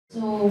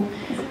So,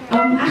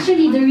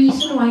 actually, the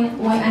reason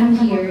why I'm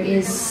here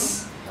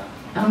is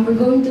we're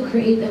going to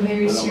create a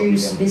very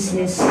serious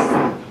business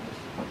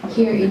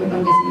here in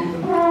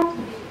Pangasinan.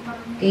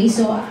 Okay,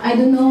 so I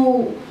don't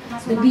know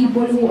the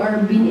people who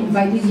are being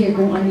invited here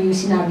kung ano yung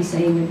sinabi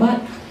sa inyo, but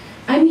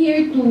I'm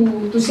here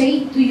to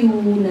say to you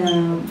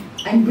na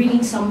I'm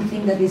bringing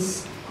something that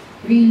is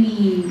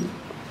really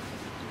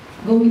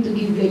going to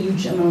give you a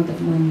huge amount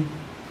of money.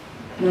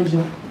 No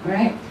joke,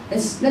 alright?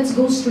 Let's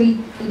go straight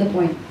to the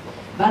point.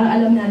 Para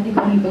alam natin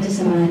kung ano yung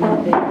pagsasamahan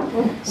natin.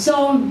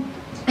 So,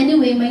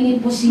 anyway, my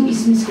name po is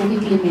Miss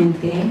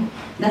Clemete.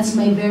 That's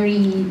my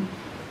very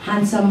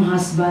handsome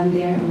husband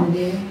there, over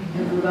there.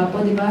 Ano ba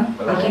po, di ba?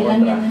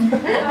 Pakilan yan.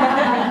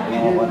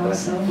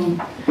 So,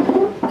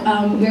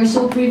 we're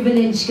so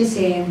privileged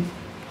kasi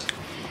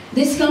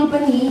this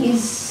company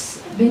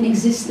is been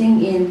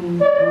existing in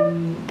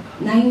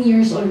 9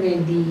 years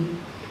already.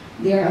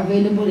 They are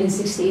available in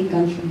 68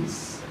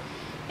 countries.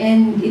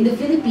 And in the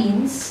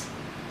Philippines,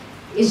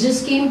 it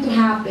just came to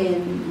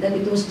happen that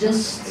it was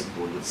just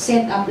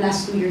set up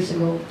last 2 years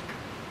ago.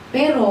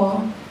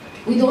 Pero,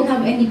 we don't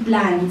have any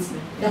plans,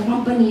 the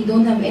company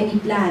don't have any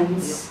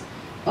plans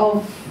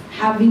of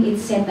having it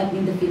set up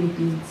in the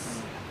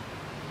Philippines.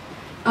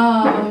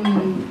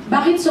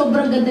 Bakit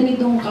sobrang ganda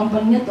nitong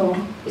company na to?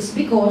 Is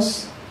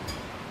because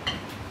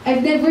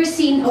I've never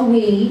seen a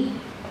way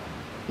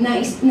na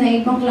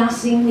ibang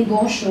klaseng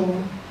negosyo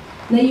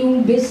na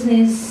yung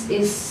business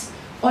is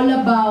all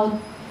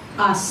about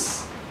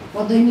us.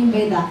 What do I mean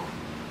by that?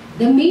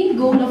 The main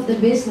goal of the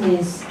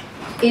business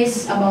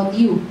is about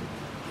you.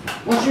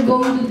 What you're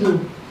going to do.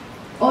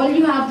 All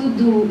you have to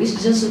do is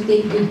just to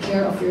take good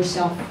care of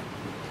yourself.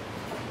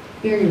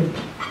 Period.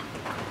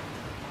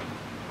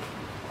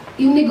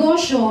 Yung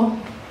negosyo,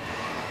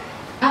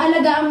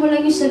 aalagaan mo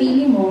lang yung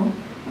sarili mo,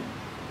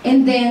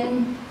 and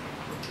then,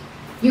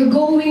 you're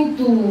going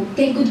to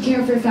take good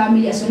care of your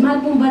family as well.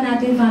 Mahal po ba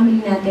natin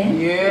family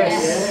natin?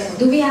 Yes!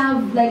 Do we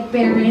have like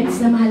parents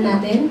na mahal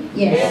natin?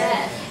 Yes.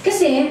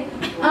 Kasi,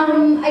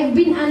 I've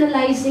been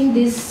analyzing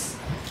this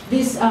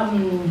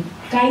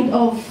kind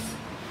of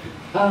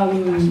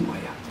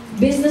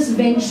business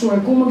venture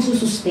kung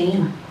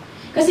magsusustain.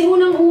 Kasi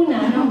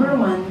unang-una, number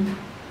one,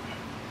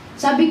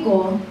 sabi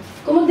ko,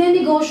 kung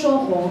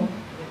magne-negosyo ko,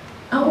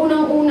 ang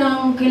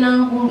unang-unang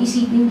kailangan kong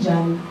isipin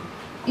dyan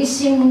is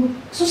yung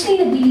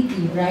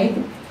sustainability, right?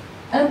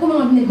 Alam ko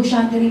mga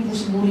negosyante rin po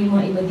siguro yung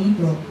mga iba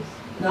dito.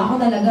 Na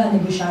ako talaga,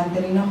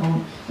 negosyante rin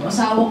ako. Yung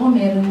asawa ko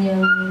meron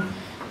yung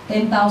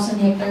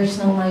 10,000 hectares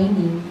ng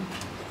mining.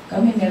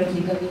 Kami, meron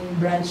din kaming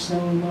branch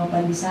ng mga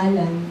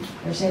pandisalan.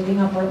 We're setting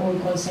up our own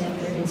call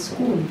center and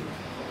school.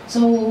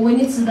 So,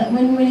 when it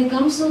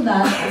comes to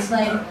that, it's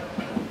like,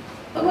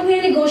 pag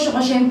magne-negosyo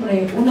ka,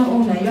 syempre,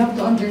 unang-una, you have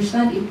to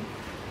understand it.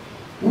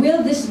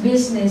 Will this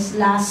business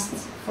last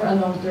for a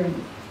long term?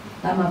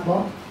 Tama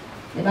po?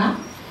 Diba?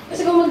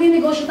 Kasi kung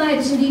magne-negosyo tayo,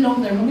 tapos hindi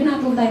long term,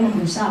 magbinatong tayo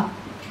mag-usap.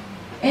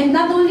 And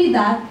not only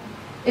that,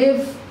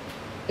 if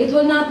it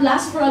will not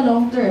last for a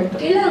long term,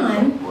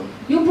 kailangan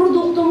yung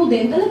produkto mo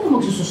din talaga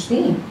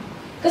magsusustain.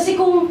 Kasi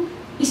kung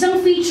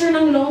isang feature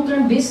ng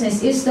long-term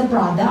business is the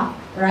product,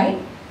 right?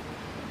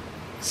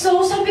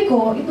 So, sabi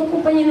ko, itong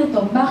kumpanya na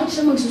to, bakit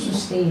siya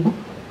magsusustain?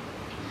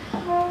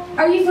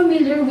 Are you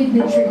familiar with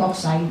nitric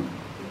oxide?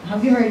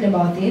 Have you heard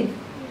about it?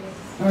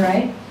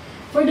 Alright?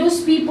 For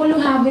those people who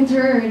haven't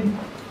heard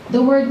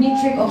the word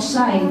nitric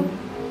oxide,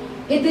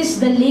 it is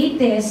the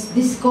latest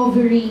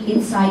discovery in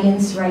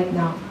science right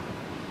now.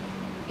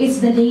 It's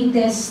the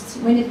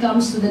latest when it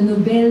comes to the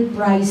Nobel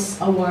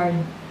Prize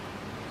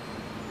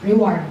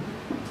reward.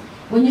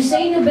 When you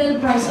say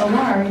Nobel Prize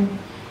Award,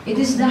 it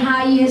is the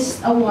highest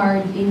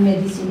award in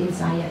medicine and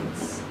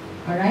science.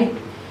 Alright?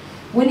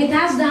 When it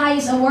has the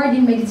highest award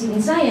in medicine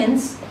and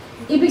science,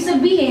 ibig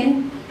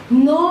sabihin,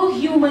 no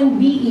human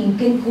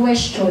being can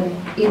question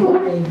it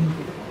already.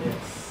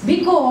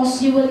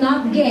 Because you will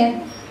not get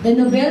the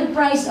Nobel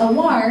Prize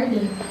Award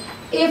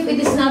if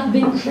it has not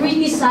been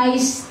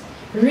criticized,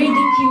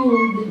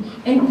 ridiculed,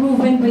 and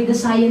proven by the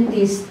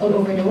scientists all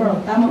over the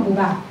world. Tama po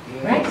ba?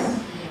 Right?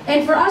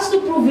 And for us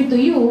to prove it to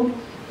you,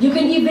 you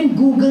can even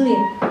Google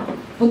it.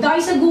 Punta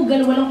kayo sa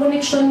Google, walang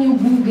connection yung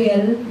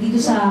Google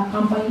dito sa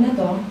company na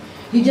to.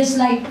 You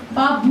just like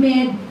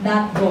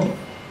pubmed.gov.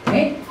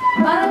 Okay?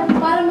 Para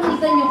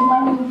makita nyo kung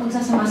ano yung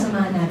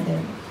pagsasama-samahan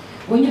natin.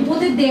 When you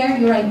put it there,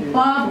 you write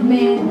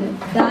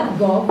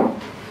pubmed.gov.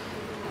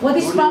 What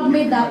is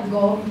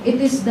pubmed.gov? It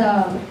is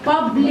the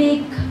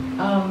public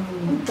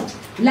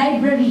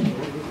library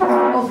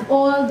of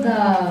all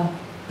the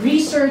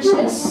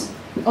researches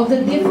of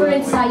the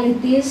different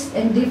scientists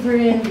and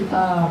different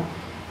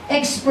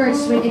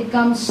experts when it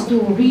comes to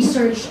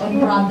research on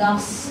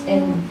products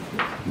and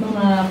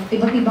mga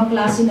iba't ibang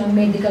klase ng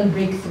medical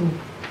breakthrough.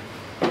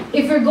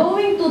 If you're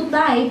going to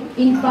type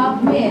in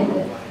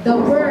PubMed the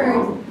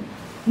word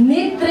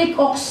nitric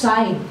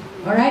oxide,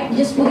 alright,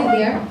 just put it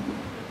there,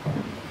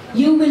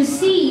 you will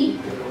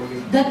see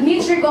that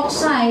nitric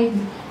oxide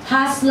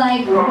has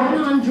like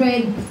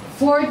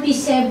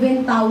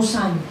 147,000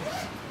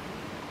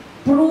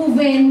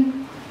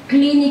 proven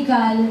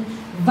clinical,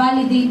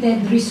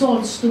 validated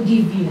results to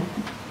give you.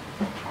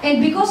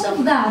 And because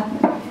of that,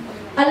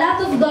 a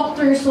lot of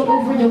doctors all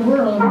over the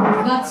world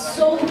got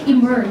so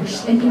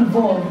immersed and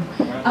involved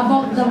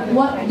about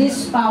what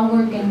this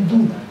power can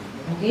do.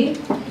 Okay?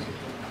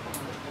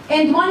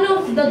 And one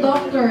of the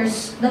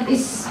doctors that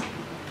is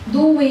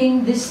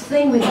doing this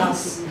thing with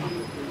us,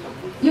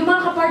 yung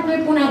mga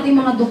kapartner po natin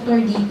mga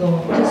doktor dito,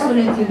 just to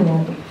let you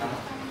know,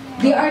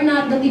 they are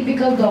not the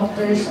typical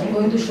doctors. I'm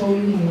going to show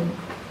you here.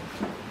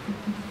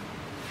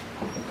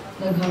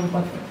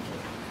 Naghampat.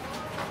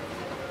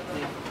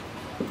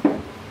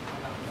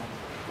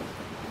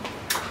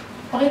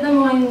 Pakita mo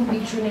nga yung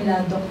picture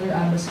nila, Dr.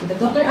 Abbas Yutab.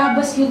 Dr.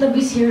 Abbas Yutab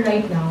is here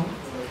right now.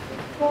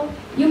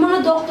 Yung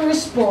mga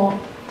doctors po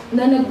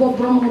na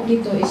nagpo-promote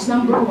dito is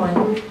number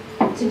 1,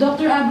 si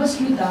Dr. Abbas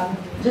Yutab,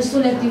 just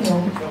to let you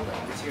know,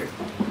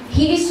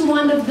 he is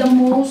one of the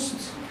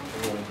most,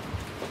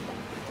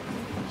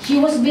 he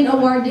was been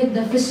awarded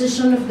the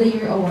Physician of the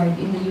Year Award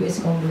in the US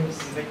Congress.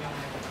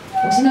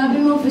 Pag sinabi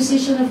mo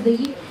Physician of the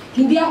Year,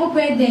 hindi ako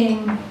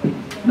pwedeng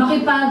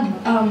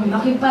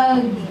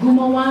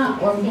makipag-gumawa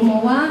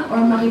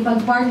or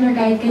makipag-partner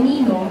kahit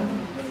kanino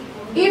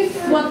if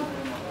what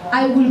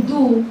I will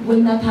do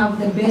will not have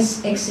the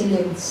best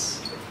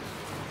excellence.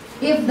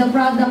 If the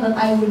product that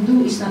I will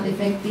do is not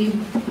effective,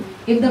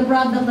 if the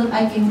product that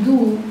I can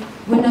do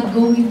will not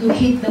going to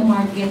hit the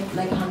market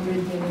like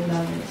 $100 million.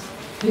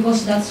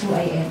 Because that's who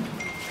I am.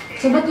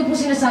 So ba't ko po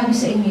sinasabi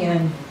sa inyo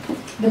yan?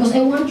 Because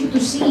I want you to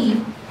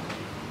see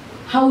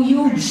how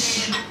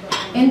huge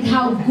and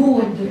how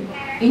good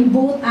in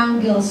both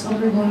angles what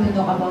we're going to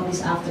talk about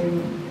this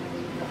afternoon.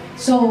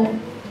 So,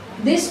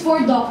 these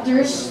 4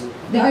 doctors,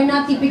 they are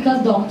not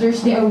typical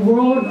doctors, they are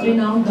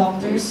world-renowned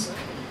doctors.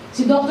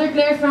 Si Dr.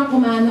 Claire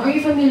Francomano, are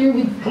you familiar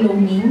with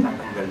cloning?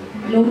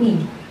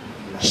 Cloning.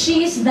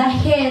 She is the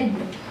head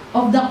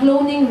of the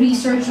cloning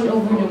research all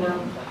over the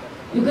world.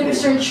 You can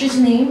search his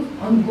name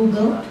on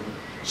Google.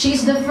 She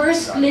is the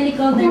first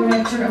clinical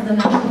director of the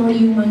National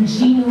Human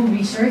Genome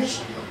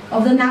Research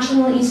of the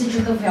National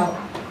Institute of Health.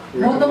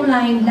 Bottom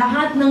line,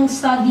 lahat ng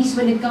studies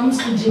when it comes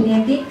to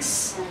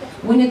genetics,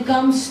 when it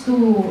comes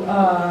to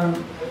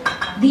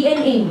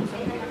DNA,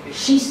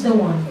 she's the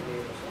one.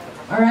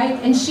 Alright?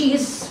 And she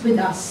is with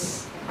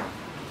us.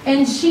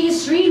 And she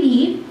is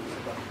really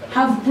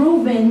have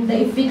proven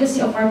the efficacy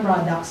of our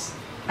products.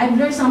 I've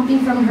learned something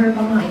from her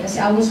pa nga kasi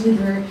I was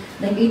with her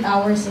like 8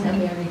 hours in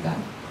America.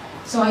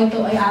 So I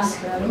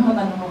asked her,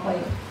 matanong ako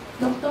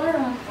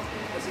Doctora,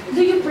 do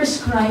you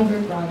prescribe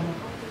your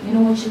product? You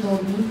know what she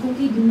told me?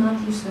 Cookie, do not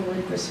use the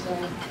word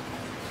prescribe.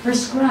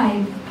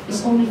 Prescribe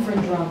is only for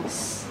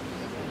drugs.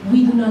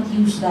 We do not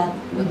use that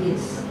with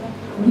this.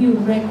 We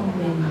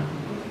recommend.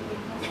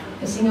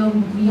 Kasi nga,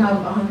 we have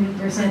 100%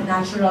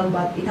 natural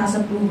but it has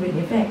a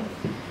proven effect.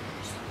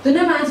 Ito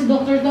naman, si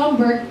Dr. Tom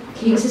Burke,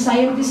 he is a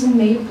scientist in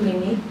Mayo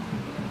Clinic.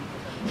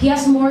 He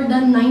has more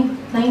than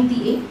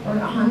 98 or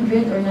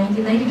 100 or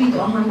 93 to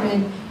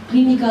 100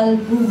 clinical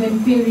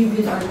proven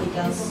peer-reviewed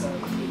articles.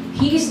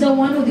 He is the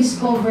one who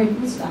discovered,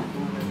 what's that?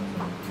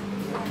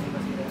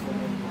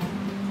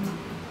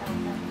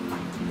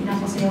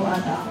 Pinapasayaw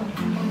ata ako.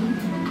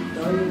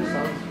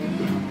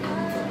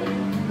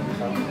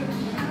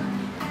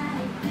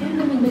 Ayun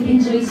naman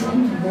nag-enjoy sa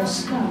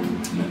boss ka.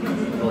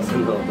 Boss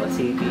ng Goba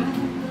City.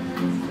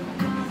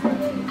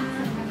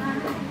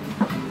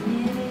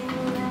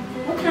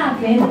 What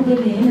happened? Ang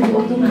galing,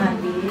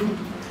 nag-automatic.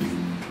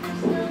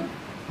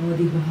 O,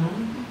 diba?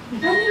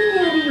 Ano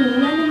nangyari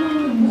yun? Wala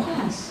namang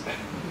bukas.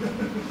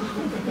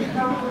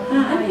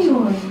 Ano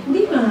yun?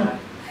 Hindi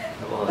nga.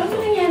 Paano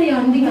nangyari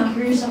yun? Hindi nga,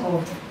 curious ako.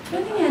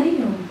 Paano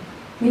nangyari yun?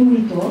 May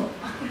multo?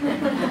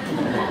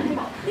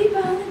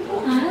 Diba?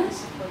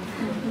 Nagbukas?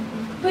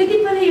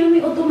 Pwede pala yun,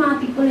 may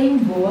automatic pala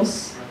yung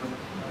boss.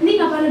 Hindi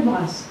nga, paano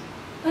bukas?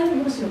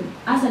 Paano bukas yun?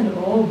 Sa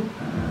loob.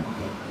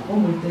 Ako,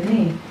 multo na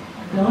eh.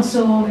 No?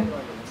 So,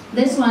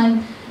 this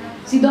one,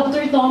 si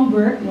Dr. Tom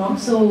Burke, no?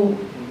 So,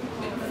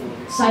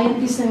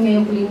 scientist ng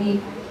Mayo Clinic.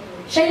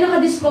 Siya yung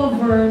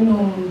nakadiscover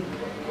nung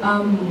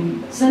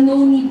sa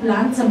noni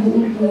plant, sa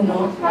buong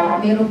puno,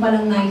 meron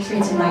palang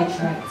nitrates and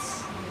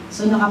nitrites.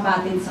 So,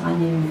 nakapatent sa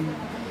kanya yun.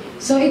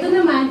 So, ito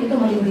naman, ito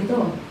malindi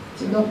to.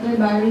 Si Dr.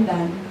 Barry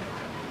Dan.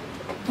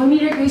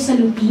 Familiar kayo sa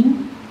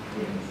lutein?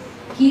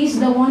 He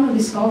is the one who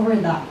discovered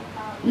that.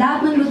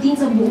 Lahat ng lutein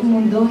sa buong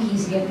mundo,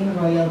 he's getting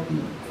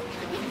royalty.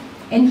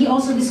 And he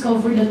also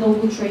discovered the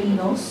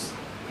tocotrienose,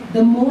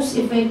 the most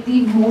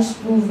effective, most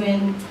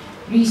proven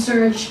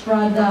research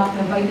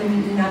product na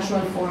vitamin E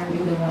natural form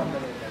in the world.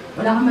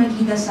 Wala kang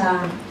makikita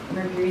sa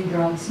mercury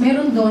drugs.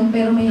 Meron doon,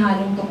 pero may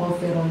halong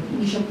tocopherol.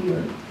 Hindi siya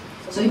pure.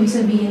 So, ibig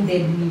sabihin,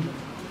 deadly.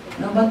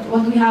 No? But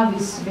what we have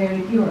is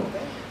very pure.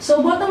 So,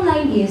 bottom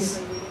line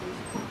is,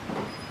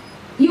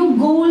 yung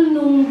goal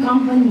ng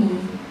company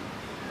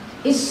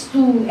is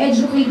to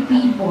educate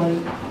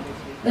people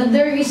that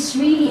there is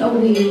really a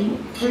way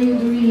for you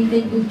to really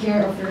take good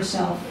care of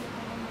yourself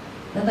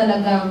na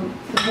talagang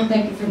to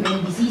protect you from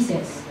any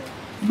diseases.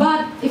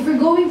 But if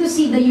we're going to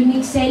see the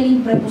unique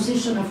selling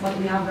proposition of what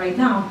we have right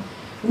now,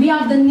 we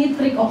have the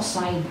nitric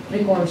oxide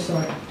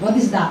precursor. What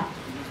is that?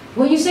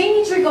 When you say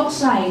nitric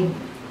oxide,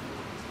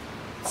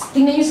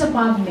 tingnan nyo sa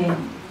PubMed,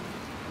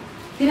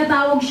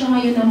 tinatawag siya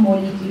ngayon ng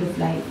molecule of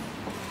life.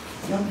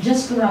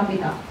 Just to wrap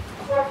it up.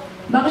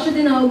 Bakit siya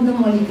tinawag ng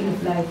molecule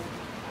of life?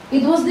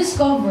 It was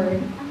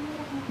discovered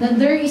that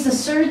there is a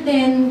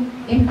certain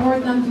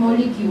important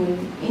molecule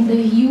in the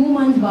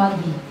human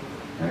body,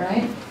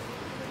 alright,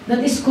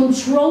 that is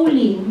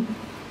controlling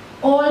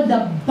all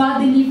the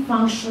bodily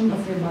function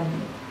of your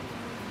body.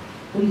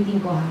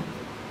 Ulitin ko ha.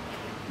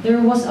 There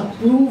was a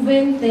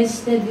proven,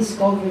 tested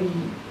discovery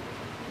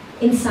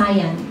in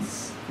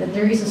science that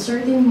there is a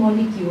certain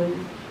molecule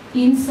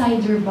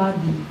inside your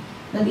body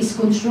that is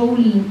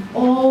controlling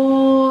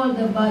all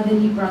the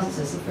bodily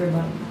processes of your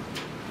body.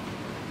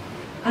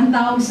 Ang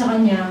tawag sa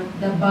kanya,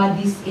 the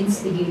body's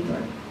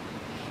instigator.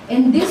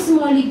 And this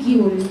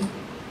molecule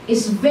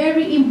is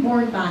very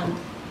important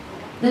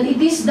that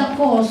it is the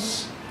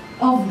cause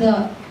of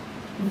the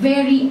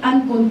very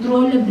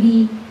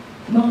uncontrollably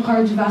mga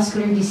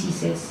cardiovascular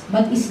diseases.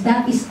 But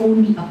that is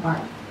only a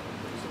part.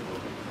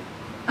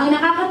 Ang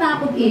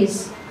nakakatakot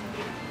is,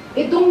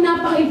 itong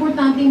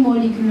napaka-importanting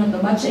molecule na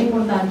to, ba't siya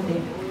importante?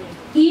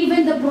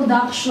 Even the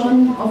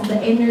production of the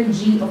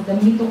energy of the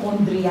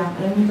mitochondria.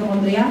 Alam mo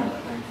mitochondria?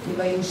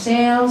 Diba yung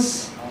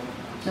cells,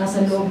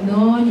 nasa loob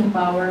nun, yung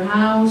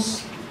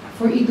powerhouse,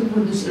 for it to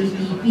produce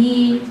ATP.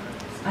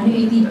 Ano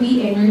yung ATP?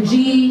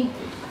 Energy.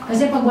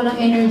 Kasi pag walang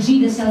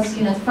energy, the cells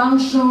cannot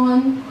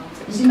function.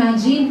 Just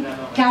imagine,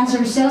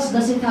 cancer cells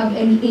doesn't have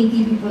any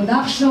ATP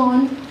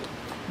production.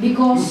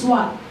 Because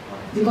what?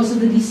 Because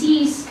of the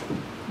disease.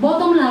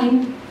 Bottom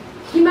line,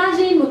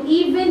 imagine mo,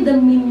 even the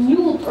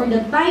minute or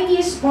the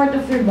tiniest part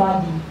of your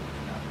body,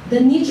 the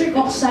nitric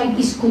oxide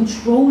is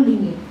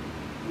controlling it.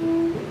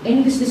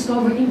 And it is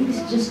discovered it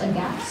is just a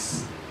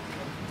gas.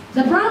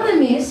 The problem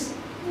is,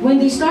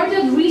 when they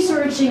started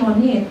researching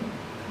on it,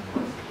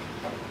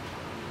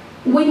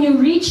 when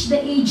you reach the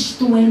age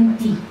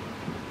 20,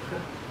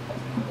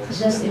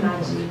 just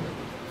imagine.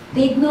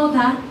 Take note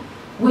ha,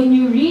 when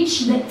you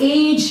reach the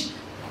age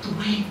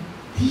 20.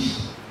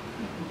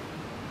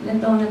 Ilan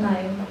taon na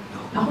tayo?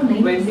 Ako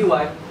 19.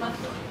 21.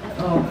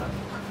 Oh.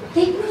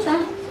 Take note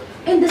ha.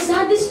 And the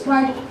saddest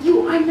part,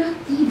 you are not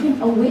even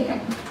aware.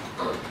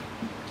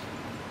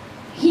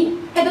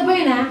 Ito pa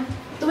yun ha,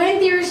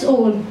 20 years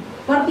old,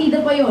 partida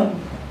pa yun,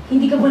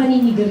 hindi ka pa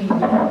naninigarilyo.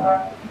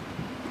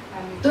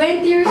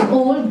 20 years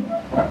old,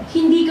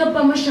 hindi ka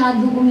pa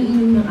masyadong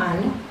umiinom ng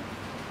alak.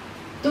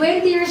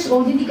 20 years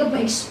old, hindi ka pa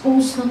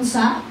exposed nun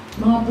sa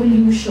mga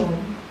pollution.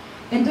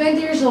 And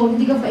 20 years old,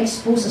 hindi ka pa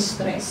exposed sa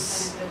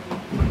stress.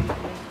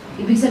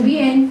 Ibig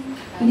sabihin,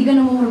 hindi ka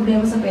namang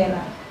problema sa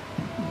pera.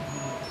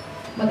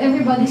 But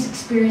everybody's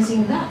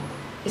experiencing that.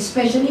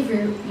 Especially if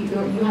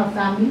you have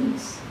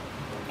families.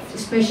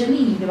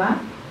 Especially, di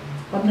ba?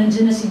 Pag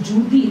nandiyan na si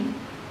Judith.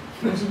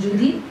 Si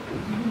Judith?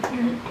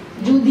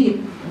 Judith.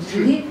 Si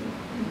Judith?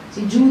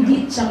 Si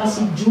Judith, tsaka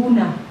si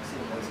Juna.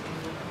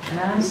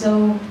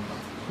 So,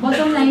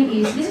 bottom line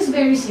is, this is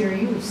very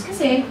serious.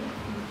 Kasi,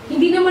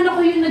 hindi naman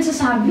ako yung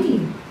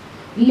nagsasabi.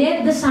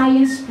 Let the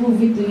science prove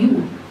it to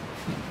you.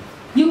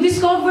 Yung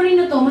discovery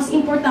na to, mas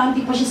importante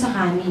pa siya sa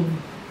kanin.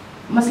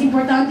 Mas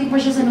importante pa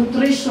siya sa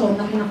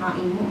nutrition na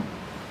kinakain mo.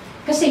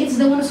 Kasi it's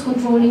the one who's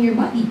controlling your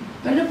body.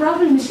 But the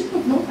problem is, you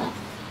don't know that.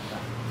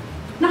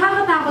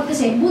 Nakakatakot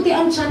kasi, buti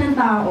ang tiyan ng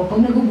tao,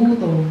 pag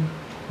nagugutom,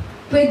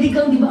 pwede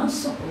kang, di ba,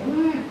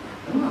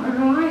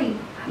 aray.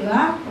 Di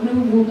ba? Pag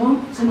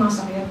nagugutom,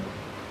 sumasakit.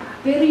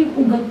 Pero yung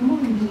ugat mo,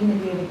 hindi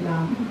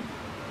nagre-reklamo.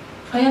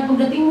 Kaya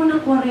pagdating mo ng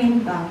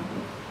 40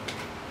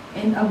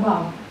 and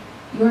above,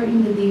 you're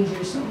in the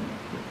danger zone.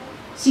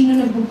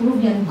 Sino nagpo-prove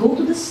yan? Go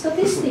to the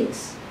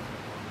statistics.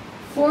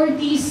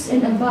 40s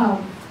and above,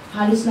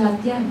 halos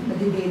lahat yan,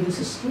 nadidedo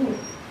sa stroke.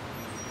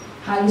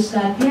 Halos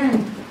lahat yan,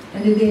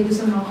 nadidedo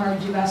sa mga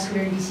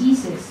cardiovascular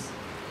diseases.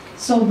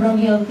 Sobrang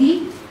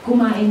healthy,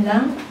 kumain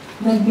lang,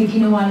 may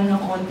ginawa lang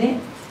ng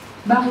konti.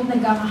 Bakit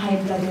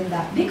nagkaka-high blood and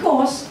that?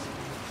 Because,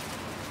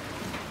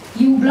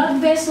 yung blood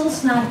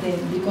vessels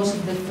natin, because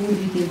of the food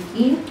we take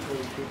in,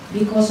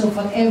 because of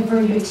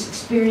whatever you're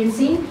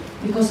experiencing,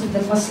 because of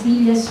the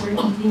pastillas you're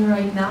eating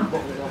right now,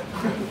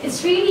 it's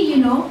really,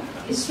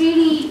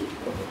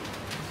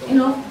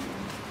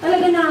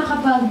 talaga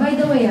nakakapag, by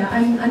the way,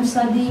 I'm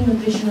studying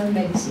nutritional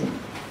medicine.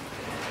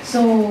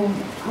 So,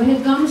 when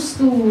it comes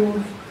to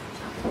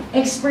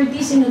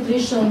expertise in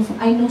nutrition,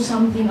 I know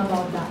something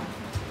about that.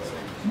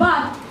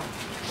 But,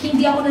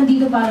 hindi ako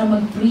nandito para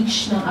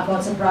mag-preach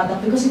about sa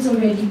product because it's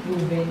already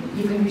proven.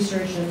 You can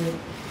research on it.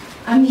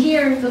 I'm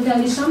here to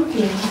tell you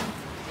something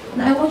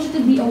na I want you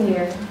to be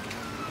aware.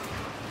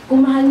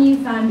 Kung mahal niyo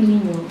yung family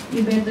niyo,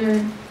 you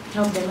better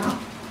help them out.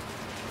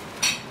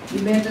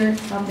 You better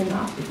help them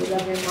out if you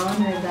love your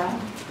mom or dad.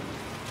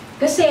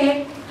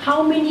 Kasi, how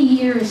many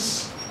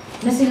years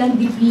na silang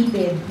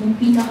depleted ng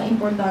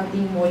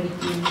pinaka-importanting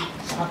molecule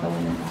sa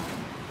katawan ng tao?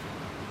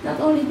 Not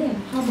only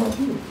them, how about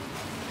you?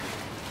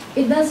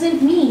 It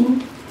doesn't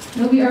mean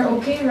that we are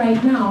okay right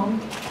now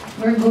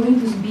we're going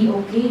to be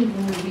okay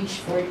when we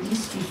reach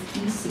 40s,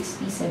 50s,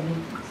 60s,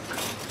 70s.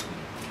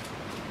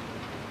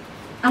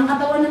 Ang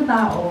katawan ng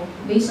tao,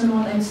 based on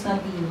what I'm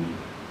studying,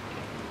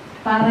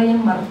 para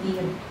yung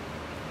martir.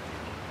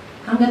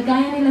 Hanggat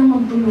kaya nilang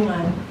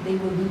magtulungan, they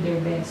will do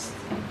their best.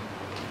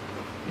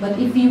 But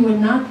if you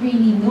will not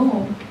really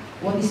know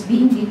what is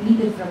being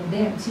depleted from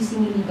them,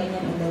 sisingilin ka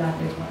niyan on the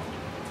latter part.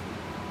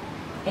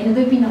 And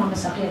ito yung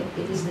pinakamasakit.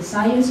 It is the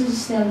science which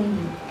is telling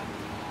you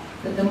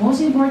that the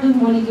most important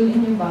molecule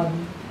in your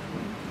body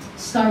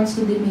starts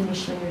to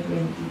diminish when you're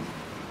 20.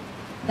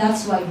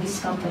 That's why this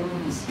company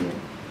is here.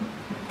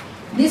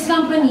 This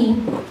company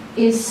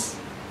is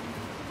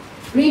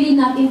really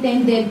not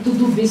intended to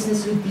do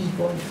business with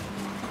people.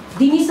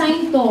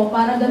 Dinisign to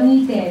para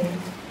gamitin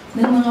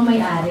ng mga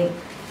may-ari.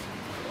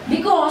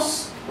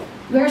 Because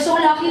we're so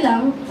lucky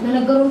lang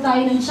na nagkaroon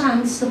tayo ng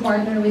chance to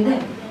partner with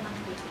them.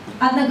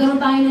 At nagkaroon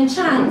tayo ng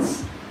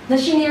chance na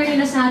shinare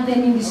nila sa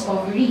atin yung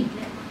discovery.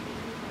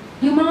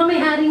 Yung mga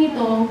may-ari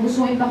nito,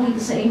 gusto ko ipakita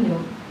sa inyo,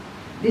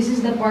 this is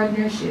the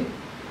partnership.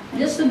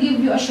 Just to give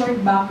you a short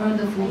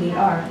background of who they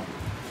are.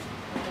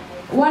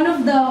 One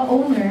of the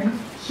owner,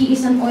 he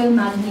is an oil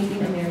magnate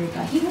in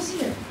America. He was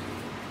here.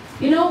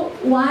 You know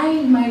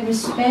why my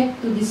respect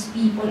to these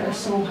people are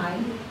so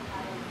high?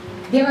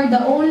 They are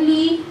the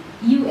only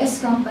US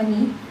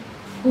company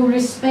who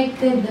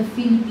respected the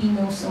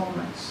Filipinos so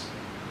much.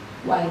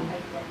 Why?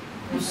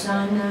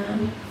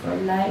 Usana, for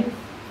life,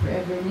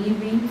 forever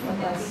living,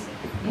 what else?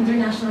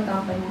 International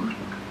company.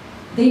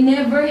 They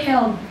never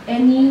held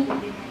any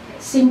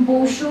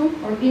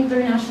symposium or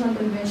international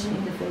convention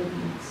in the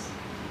Philippines.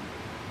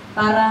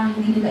 Para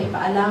hindi nila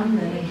ipaalam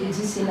na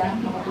nag-exist sila,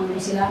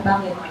 makatulong sila.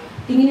 Bakit?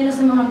 Tingin nila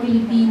sa mga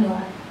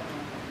Pilipino.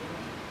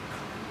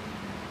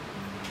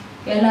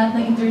 Kaya lahat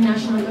ng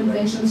international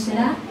conventions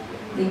nila,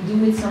 they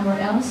do it somewhere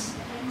else.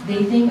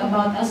 They think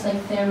about us like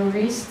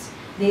terrorists.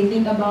 They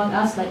think about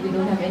us like we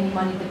don't have any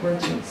money to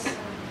purchase.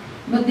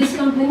 But this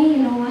company,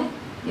 you know what?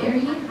 They're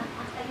here.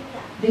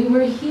 They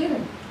were here.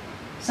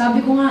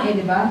 Sabi ko nga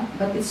di ba?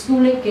 But it's too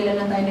late, kailan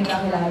lang tayo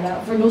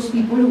nagkakilala. For those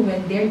people who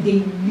went there,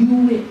 they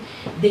knew it.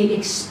 They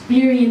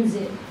experienced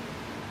it.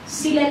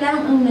 Sila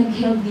lang ang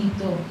nag-help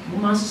dito.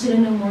 Bumasok sila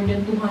ng more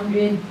than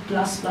 200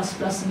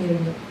 plus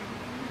million.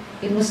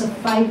 It was a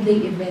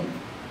 5-day event.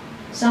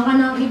 Saan ka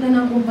nakakita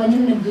ng kumpanya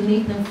na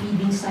nag-donate ng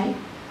feeding site?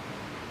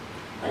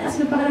 Wala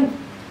sila parang,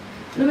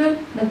 alam mo,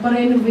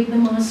 nagpa-renovate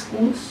ng mga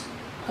schools.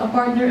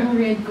 Kapartner ang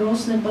Red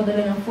Cross,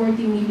 nagpadala ng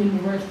 40 million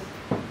worth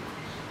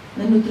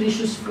na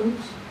nutritious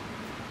foods.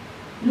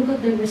 Look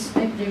at the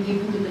respect they're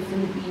giving to the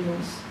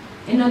Filipinos.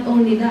 And not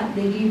only that,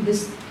 they give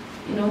this,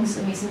 this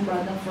amazing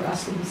product for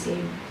us to be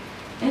saved.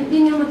 And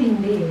yun nga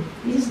matindi.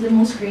 This is the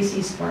most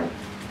craziest part.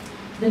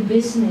 The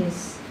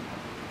business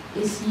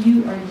is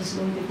you are just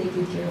going to take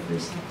good care of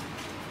yourself.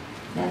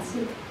 That's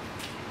it.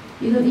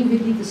 You don't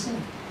even need to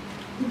sell.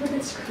 Diba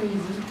that's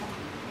crazy?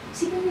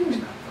 Sige mo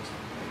yun.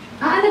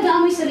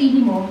 Aalagaan mo yung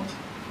sarili mo,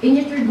 and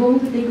yet you're going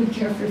to take good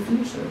care of your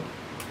future.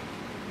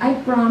 I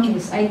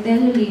promise, I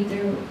tell you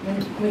later when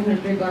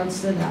with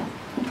regards to that.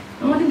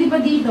 Ang matindi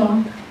pa dito,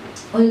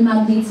 oil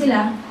magnate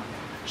sila,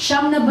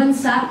 siyam na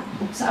bansa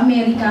sa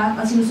Amerika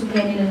ang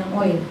sinusupply nila ng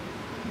oil.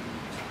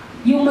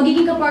 Yung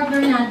magiging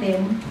kapartner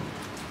natin,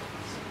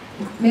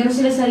 meron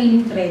sila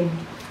sariling trend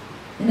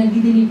na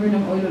nagdi-deliver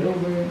ng oil all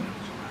over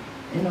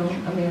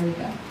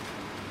America.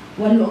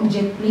 8 ang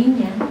jet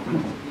plane niya.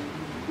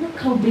 Look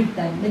how big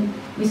that.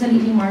 May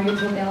sariling Marriott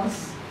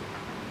hotels,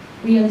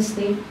 real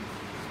estate.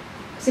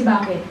 Kasi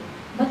bakit?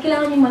 Ba't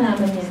kailangan niyong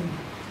malaman yan?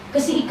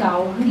 Kasi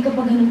ikaw, hindi ka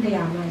pa ganun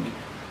kayaman.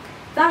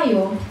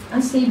 Tayo,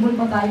 unstable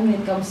pa tayo when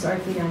it comes to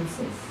our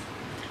finances.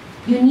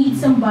 You need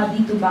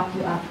somebody to back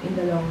you up in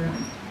the long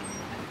run.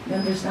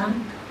 You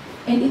understand?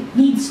 And it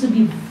needs to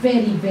be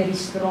very, very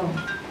strong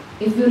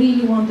if you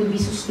really want to be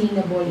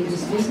sustainable in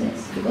this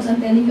business. Because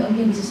I'm telling you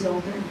again, this is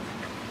long term.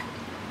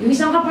 Yung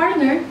isang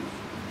ka-partner,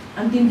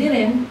 ang tindi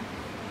rin,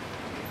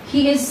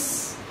 he is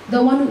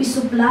the one who is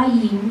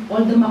supplying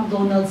all the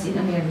McDonald's in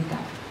America.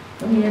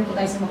 Familiar po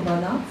tayo sa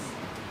McDonald's?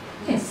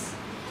 Yes.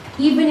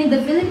 Even in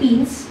the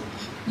Philippines,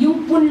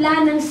 yung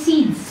punla ng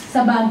seeds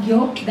sa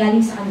Baguio,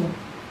 galing sa kanya.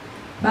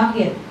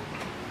 Bakit?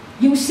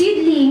 Yung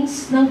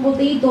seedlings ng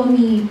potato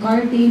ni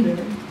Carl Taylor,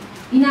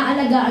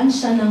 inaalagaan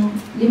siya ng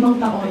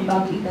 5 taon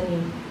bago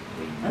itanim.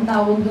 Ang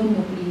tawag doon,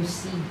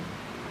 nucleus seed.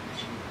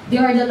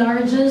 They are the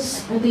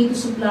largest potato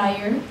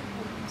supplier,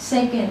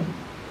 second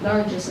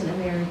largest in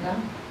America.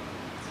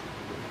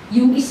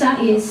 Yung isa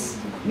is,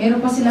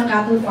 meron pa silang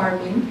cattle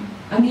farming.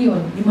 Ano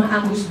yun? Yung mga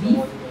Angus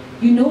beef.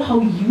 You know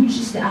how huge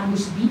is the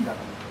Angus beef?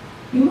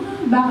 Yung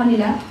mga baka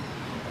nila,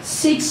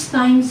 6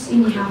 times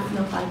in half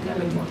ng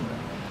Calgary one.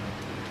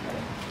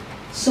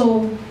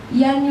 So,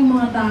 yan yung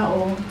mga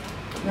tao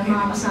na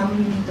makakasama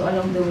nyo dito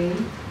along the way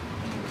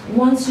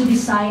once you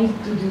decide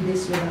to do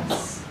this with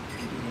us.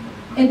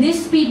 And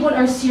these people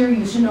are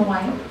serious. You know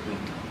why?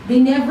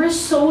 They never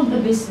sold a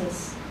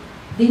business.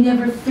 They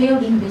never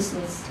failed in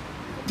business.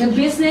 The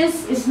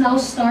business is now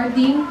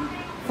starting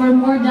for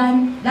more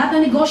than, lahat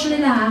ng negosyo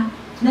nila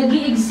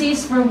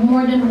nag-i-exist for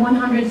more than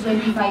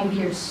 125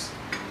 years.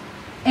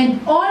 And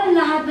all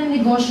lahat ng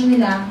negosyo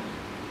nila,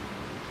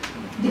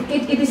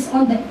 it is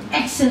on the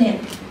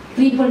excellent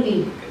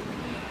AAA.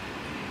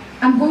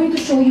 I'm going to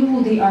show you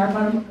who they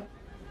are.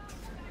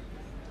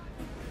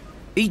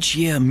 Each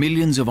year,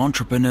 millions of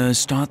entrepreneurs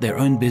start their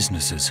own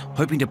businesses,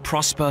 hoping to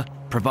prosper,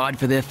 provide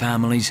for their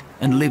families,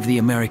 and live the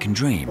American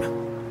dream.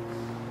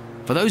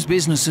 For those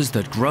businesses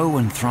that grow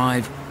and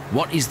thrive,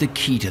 what is the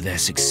key to their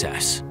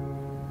success?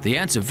 The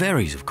answer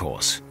varies, of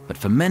course, but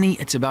for many,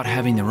 it's about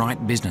having the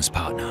right business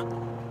partner.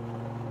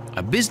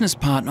 A business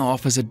partner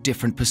offers a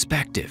different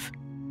perspective,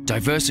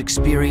 diverse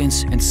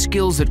experience, and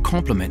skills that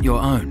complement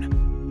your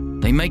own.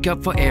 They make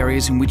up for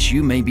areas in which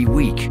you may be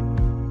weak.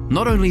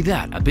 Not only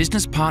that, a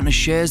business partner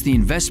shares the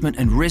investment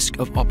and risk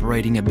of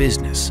operating a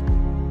business.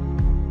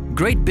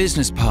 Great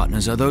business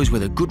partners are those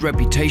with a good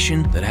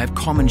reputation, that have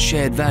common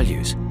shared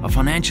values, are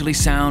financially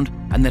sound,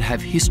 and that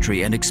have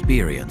history and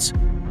experience.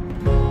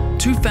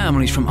 Two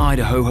families from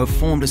Idaho have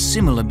formed a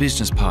similar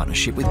business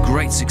partnership with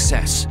great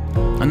success,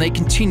 and they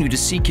continue to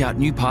seek out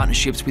new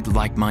partnerships with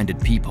like-minded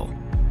people.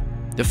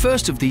 The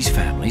first of these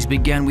families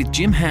began with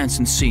Jim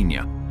Hansen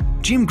Sr.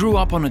 Jim grew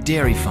up on a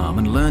dairy farm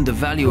and learned the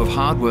value of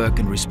hard work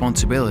and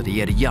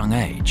responsibility at a young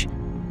age.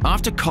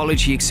 After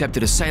college, he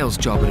accepted a sales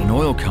job at an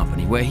oil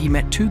company where he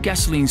met two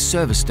gasoline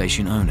service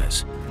station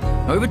owners.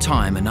 Over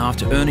time, and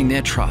after earning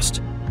their trust,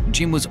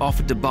 Jim was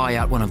offered to buy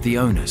out one of the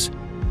owners.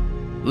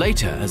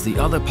 Later, as the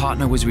other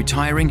partner was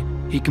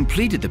retiring, he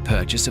completed the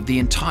purchase of the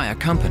entire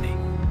company.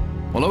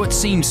 Although it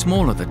seemed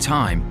small at the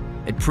time,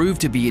 it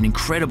proved to be an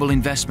incredible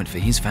investment for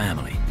his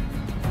family.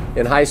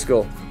 In high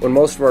school, when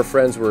most of our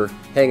friends were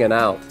hanging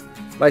out,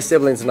 my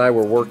siblings and I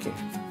were working.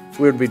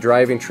 We would be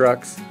driving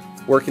trucks,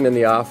 working in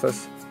the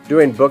office,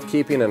 doing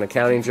bookkeeping and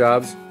accounting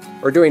jobs,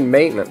 or doing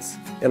maintenance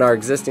in our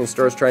existing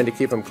stores, trying to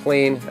keep them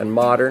clean and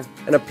modern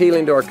and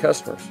appealing to our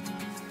customers.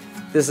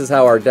 This is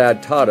how our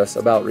dad taught us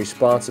about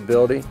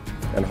responsibility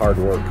and hard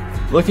work.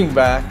 Looking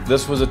back,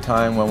 this was a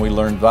time when we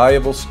learned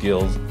valuable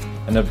skills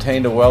and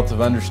obtained a wealth of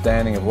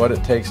understanding of what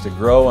it takes to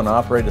grow and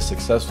operate a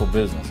successful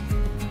business.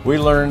 We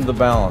learned the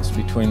balance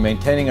between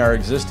maintaining our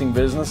existing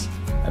business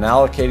and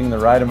allocating the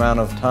right amount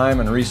of time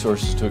and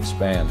resources to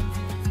expand.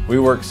 We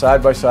worked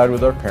side by side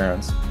with our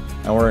parents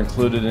and were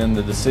included in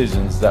the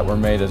decisions that were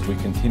made as we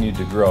continued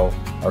to grow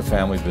our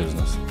family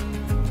business.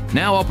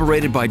 Now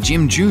operated by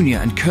Jim Jr.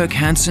 and Kirk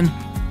Hansen,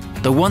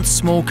 the once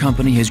small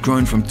company has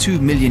grown from 2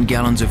 million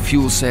gallons of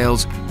fuel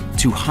sales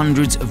to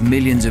hundreds of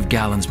millions of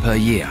gallons per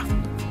year.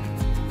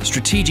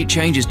 Strategic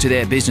changes to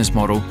their business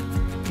model,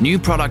 new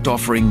product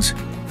offerings,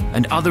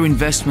 and other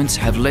investments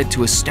have led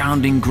to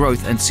astounding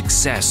growth and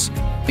success,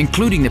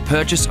 including the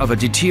purchase of a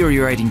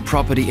deteriorating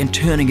property and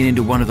turning it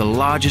into one of the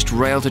largest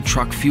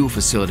rail-to-truck fuel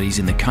facilities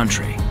in the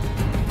country.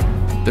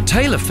 The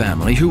Taylor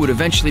family, who would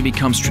eventually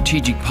become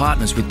strategic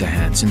partners with the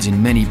Hansens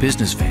in many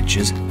business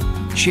ventures,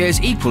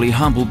 shares equally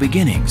humble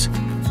beginnings.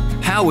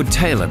 Howard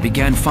Taylor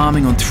began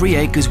farming on 3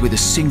 acres with a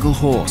single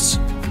horse.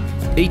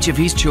 Each of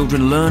his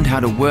children learned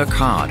how to work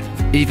hard,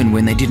 even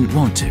when they didn't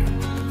want to.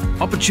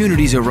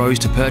 Opportunities arose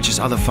to purchase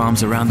other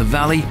farms around the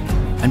valley,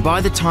 and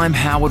by the time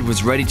Howard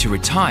was ready to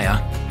retire,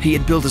 he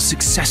had built a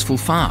successful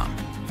farm.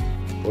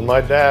 When my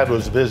dad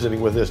was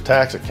visiting with his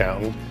tax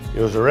accountant,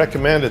 it was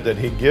recommended that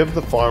he give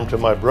the farm to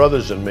my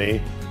brothers and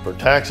me for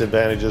tax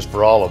advantages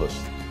for all of us.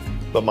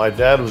 But my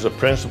dad was a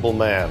principled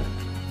man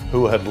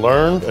who had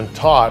learned and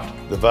taught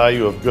the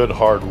value of good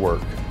hard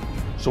work.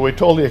 So we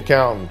told the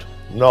accountant,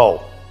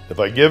 no, if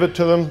I give it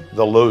to them,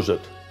 they'll lose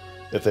it.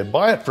 If they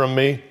buy it from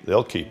me,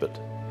 they'll keep it.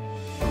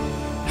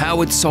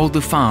 Howard sold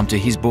the farm to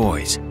his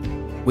boys.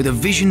 With a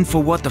vision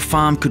for what the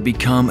farm could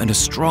become and a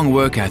strong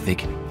work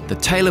ethic, the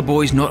Taylor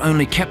boys not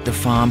only kept the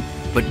farm,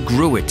 but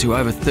grew it to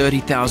over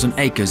 30,000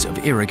 acres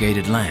of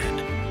irrigated land.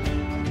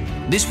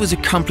 This was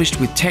accomplished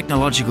with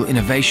technological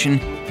innovation,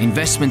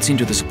 investments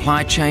into the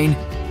supply chain,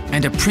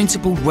 and a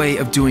principled way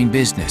of doing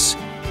business.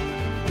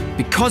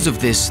 Because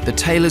of this, the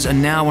Taylors are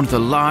now one of the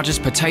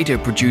largest potato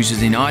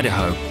producers in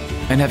Idaho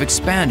and have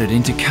expanded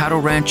into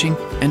cattle ranching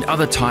and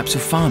other types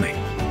of farming.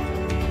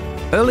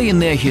 Early in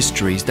their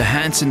histories, the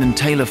Hansen and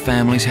Taylor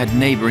families had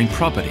neighboring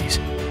properties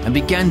and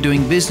began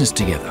doing business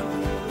together.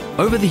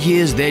 Over the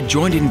years, their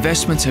joint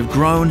investments have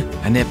grown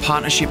and their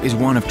partnership is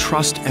one of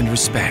trust and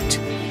respect.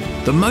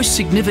 The most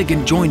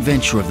significant joint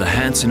venture of the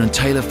Hansen and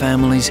Taylor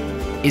families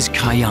is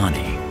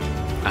Kyani,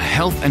 a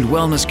health and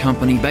wellness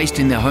company based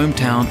in their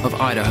hometown of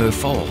Idaho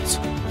Falls.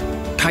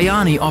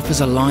 Kyani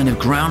offers a line of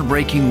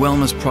groundbreaking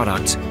wellness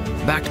products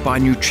backed by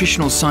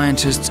nutritional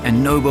scientists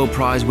and Nobel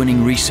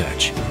Prize-winning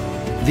research.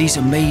 These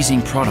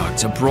amazing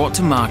products are brought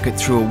to market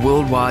through a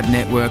worldwide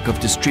network of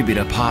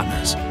distributor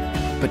partners.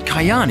 But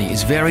Kyani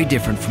is very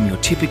different from your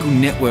typical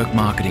network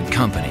marketing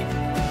company.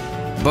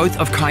 Both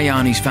of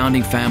Kyani's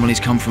founding families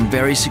come from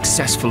very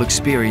successful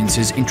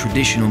experiences in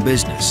traditional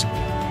business.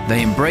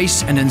 They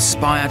embrace and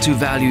inspire to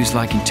values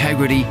like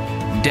integrity,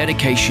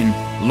 dedication,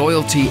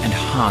 loyalty, and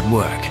hard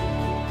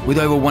work. With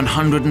over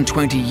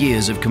 120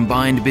 years of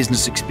combined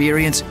business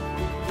experience,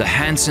 the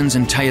Hansons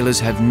and Taylors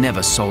have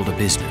never sold a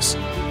business.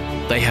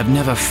 They have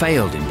never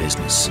failed in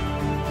business.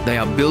 They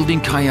are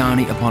building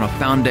Kayani upon a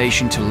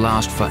foundation to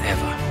last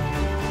forever.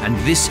 And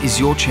this is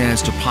your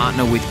chance to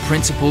partner with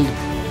principled,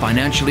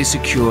 financially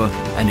secure,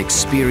 and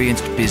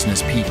experienced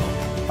business people.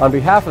 On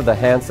behalf of the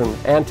Hanson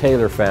and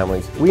Taylor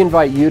families, we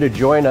invite you to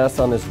join us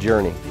on this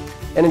journey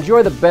and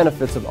enjoy the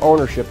benefits of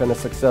ownership in a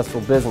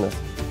successful business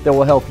that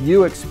will help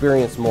you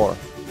experience more.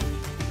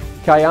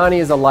 Kayani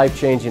is a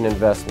life-changing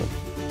investment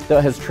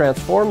that has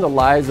transformed the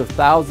lives of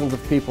thousands of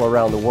people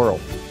around the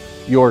world.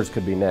 Yours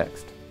could be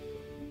next.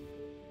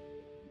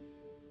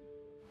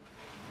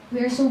 We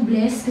are so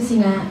blessed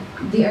kasi nga,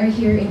 they are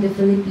here in the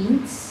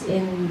Philippines,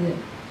 and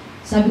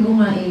sabi ko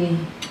nga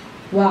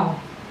wow,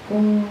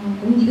 kung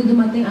hindi ko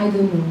dumating, I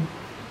don't know,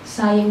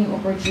 sayang yung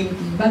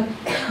opportunity. But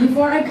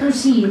before I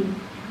proceed,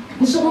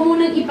 gusto ko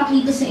munang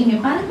ipakita sa inyo,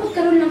 para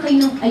magkaroon lang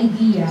kayo ng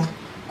idea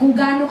kung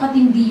gaano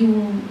katindi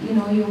yung,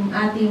 yung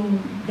ating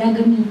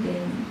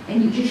gagamitin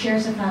and i-share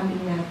sa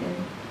family natin.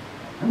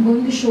 I'm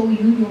going to show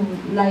you yung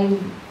live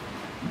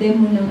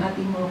demo ng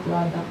ating mga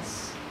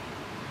products.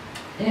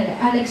 And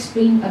I'll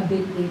explain a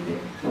bit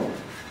later.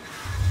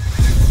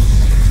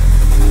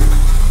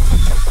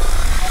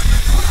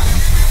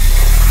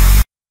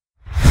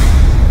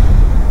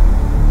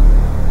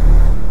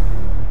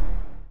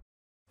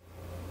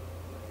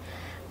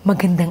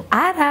 Magandang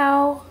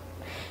araw!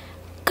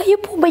 Kayo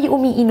po ba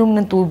yung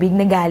umiinom ng tubig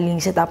na galing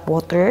sa tap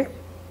water?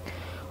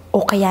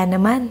 O kaya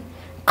naman,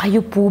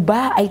 kayo po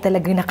ba ay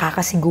talagang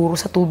nakakasiguro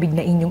sa tubig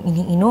na inyong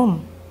iniinom?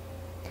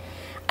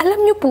 Alam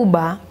niyo po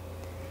ba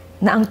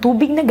na ang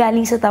tubig na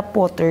galing sa tap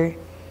water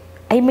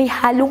ay may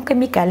halong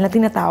kemikal na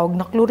tinatawag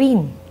na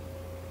chlorine?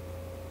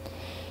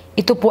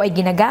 Ito po ay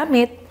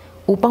ginagamit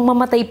upang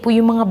mamatay po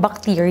yung mga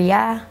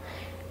bakterya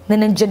na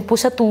nandyan po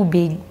sa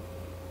tubig.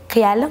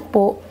 Kaya lang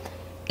po,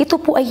 ito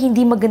po ay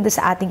hindi maganda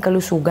sa ating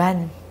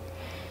kalusugan.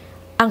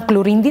 Ang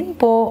chlorine din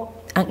po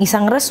ang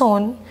isang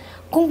rason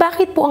kung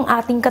bakit po ang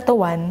ating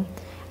katawan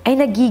ay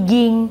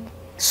nagiging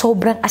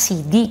sobrang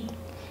acidic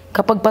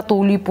kapag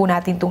patuloy po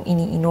natin itong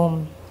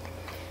iniinom.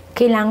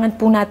 Kailangan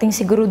po nating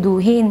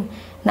siguraduhin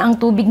na ang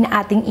tubig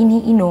na ating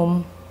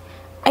iniinom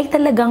ay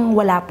talagang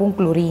wala pong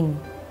chlorine.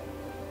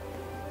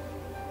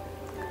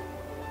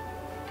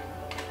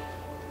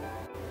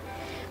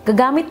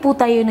 Gagamit po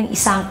tayo ng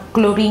isang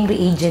chlorine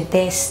reagent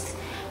test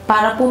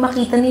para po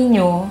makita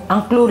ninyo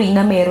ang chlorine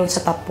na meron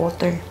sa tap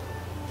water.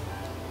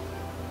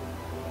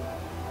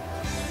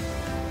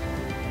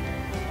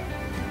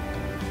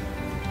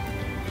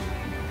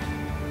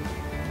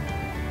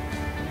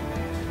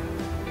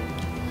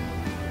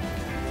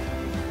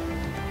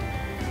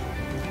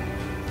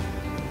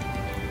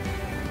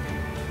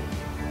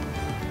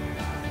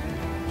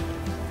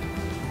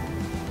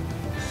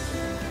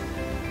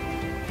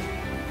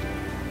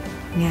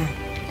 Yan.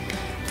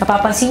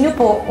 Mapapansin nyo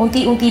po,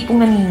 unti-unti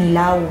pong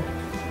naninilaw.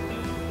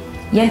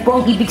 Yan po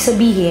ang ibig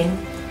sabihin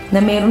na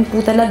meron po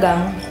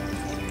talagang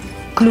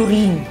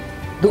chlorine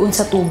doon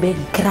sa tubig.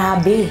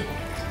 Grabe!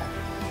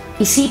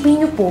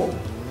 Isipin nyo po,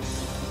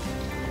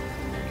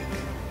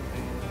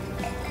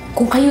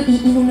 kung kayo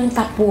iinom ng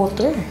tap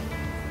water,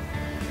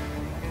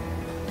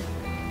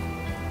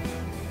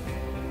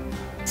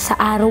 sa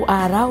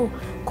araw-araw,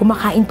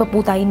 kumakain pa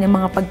po tayo ng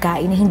mga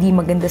pagkain na hindi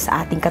maganda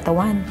sa ating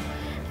katawan.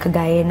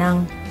 Kagaya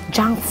ng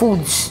junk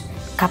foods,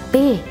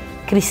 kape,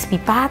 crispy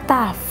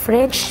pata,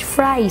 french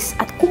fries,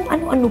 at kung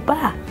ano-ano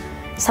pa.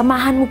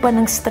 Samahan mo pa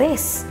ng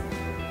stress.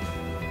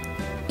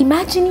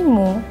 Imaginin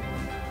mo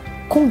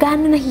kung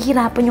gaano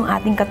nahihirapan yung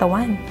ating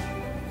katawan.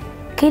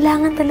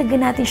 Kailangan talaga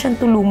natin siyang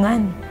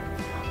tulungan.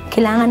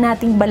 Kailangan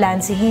nating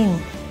balansehin.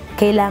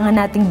 Kailangan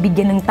nating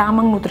bigyan ng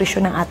tamang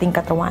nutrisyon ng ating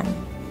katawan.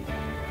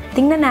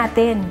 Tingnan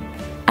natin,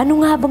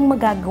 ano nga bang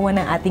magagawa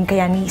ng ating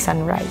Kayani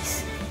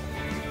Sunrise?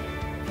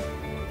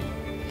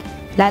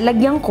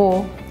 Lalagyan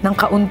ko ng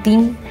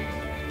kaunting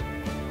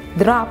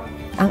drop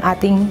ang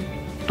ating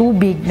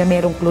tubig na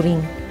merong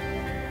chlorine.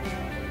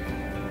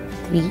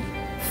 3,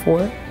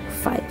 4,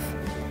 5.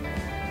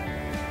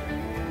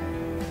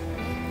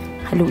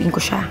 Haluin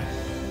ko siya.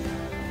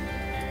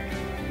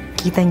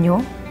 Kita nyo?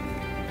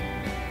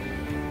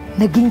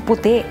 Naging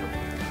puti.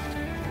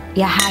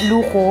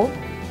 Ihalo ko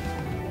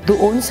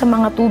doon sa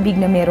mga tubig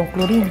na merong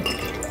chlorine.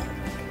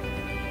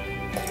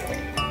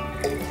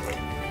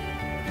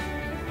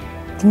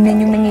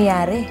 Tingnan yung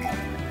nangyayari.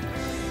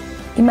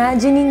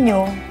 Imagine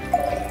ninyo,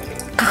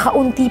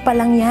 kakaunti pa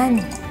lang yan.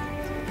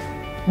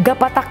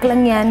 Gapatak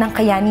lang yan ng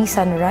Kayani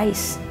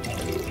Sunrise.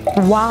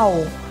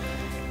 Wow!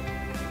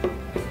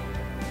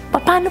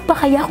 Paano pa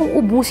kaya kung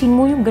ubusin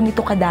mo yung ganito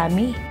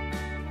kadami?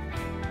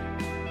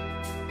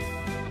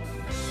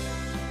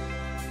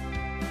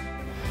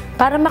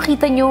 Para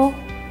makita nyo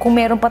kung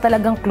meron pa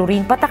talagang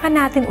chlorine, patakan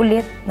natin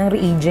ulit ng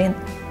reagent.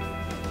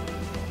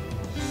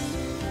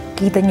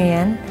 Kita nyo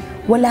yan?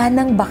 Wala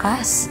nang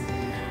bakas.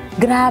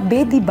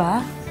 Grabe, di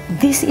ba?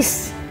 This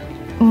is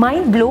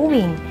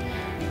mind-blowing.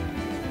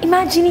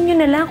 Imagine niyo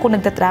na lang kung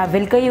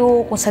nagta-travel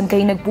kayo, kung saan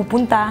kayo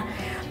nagpupunta.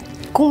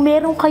 Kung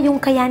meron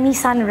kayong Kayani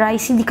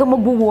Sunrise, hindi ka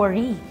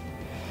mag-worry.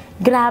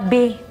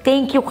 Grabe.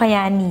 Thank you,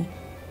 Kayani.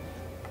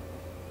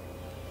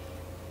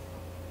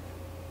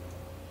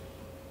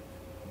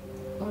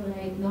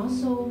 Alright, no?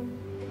 So,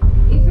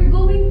 if you're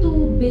going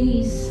to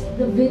base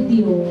the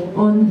video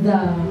on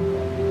the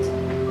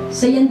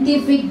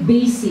scientific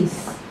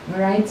basis,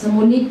 alright, sa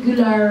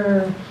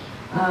molecular,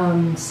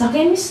 sa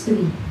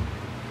chemistry,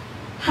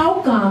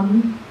 how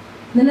come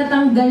na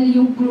natanggal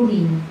yung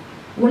chlorine,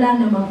 wala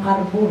namang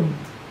carbon?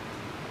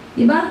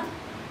 Diba?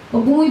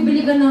 Pag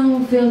bumibili ka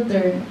ng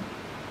filter,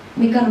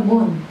 may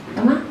carbon.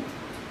 Tama?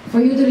 For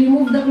you to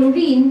remove the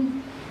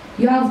chlorine,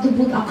 you have to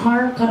put a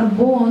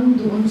carbon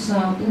doon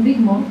sa tubig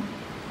mo.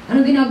 Ano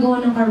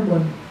ginagawa ng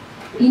carbon?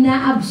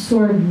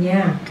 Ina-absorb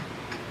niya.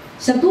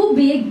 Sa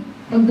tubig,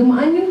 pag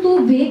dumaan yung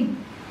tubig,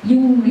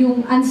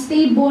 yung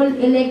unstable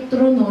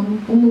electron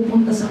nun,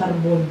 pumupunta sa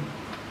carbon.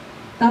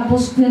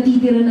 Tapos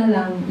natitira na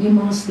lang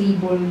yung mga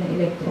stable na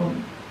electron.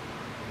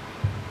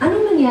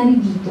 Anong nangyari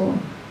dito?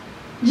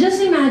 Just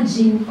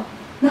imagine,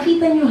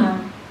 nakita nyo ha,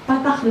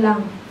 patak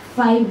lang,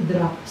 5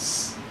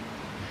 drops.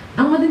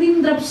 Ang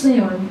matinding drops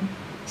na yon,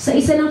 sa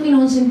isa lang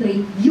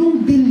kinoncentrate,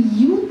 yung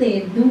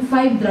diluted, yung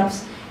 5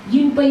 drops,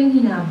 yun pa yung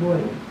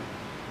hinabol.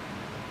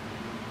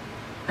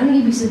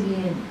 Anong ibig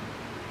sabihin?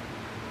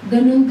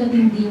 Ganun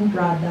katindi yung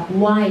product.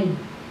 Why?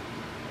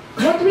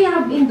 What we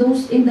have in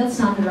that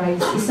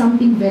sunrise is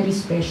something very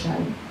special.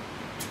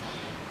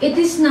 It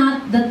is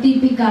not the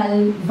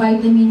typical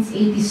vitamins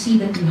A, T, C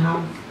that you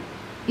have.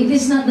 It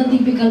is not the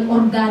typical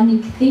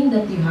organic thing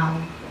that you have.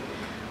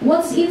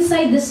 What's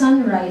inside the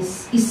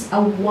sunrise is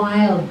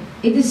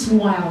it is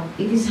wild.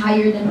 It is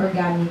higher than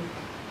organic.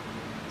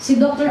 Si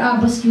Dr.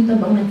 Abbas Cutab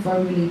ang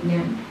nag-formulate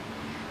niyan.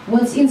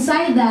 What's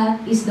inside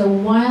that is the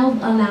wild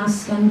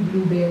Alaskan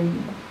blueberry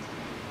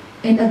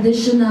and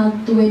additional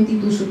 22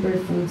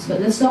 superfoods.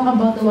 But let's talk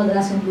about the wild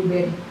Alaskan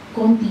blueberry.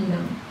 Konti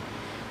lang.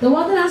 The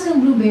wild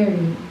Alaskan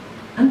blueberry,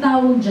 ang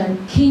tawag dyan,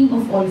 king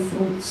of all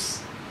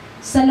fruits.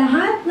 Sa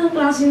lahat ng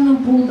klase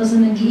ng prutas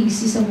na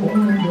nag-i-exist sa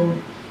buong mundo,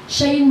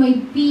 siya yung may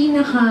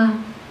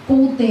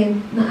pinaka-potent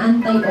na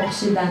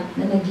antioxidant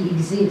na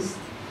nag-i-exist.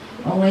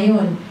 O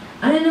ngayon,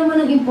 ano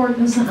naman ang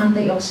importance ng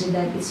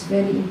antioxidant? It's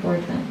very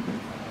important.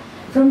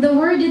 From the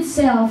word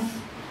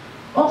itself,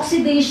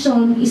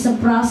 oxidation is a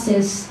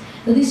process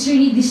that is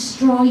really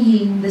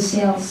destroying the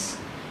cells.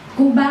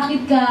 Kung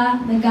bakit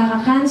ka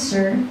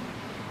nagkaka-cancer,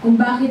 kung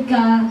bakit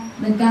ka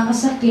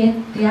nagkakasakit,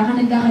 kaya ka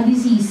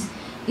nagkaka-disease,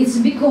 it's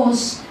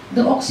because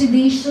the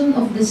oxidation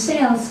of the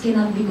cells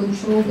cannot be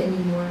controlled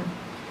anymore.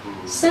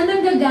 Saan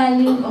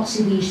nanggagaling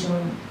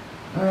oxidation?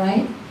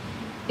 Alright?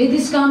 It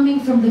is coming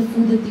from the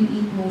food that you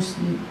eat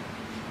mostly.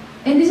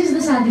 And this is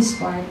the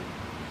saddest part.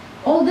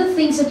 All the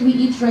things that we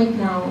eat right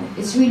now,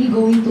 it's really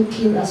going to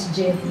kill us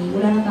gently.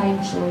 Wala na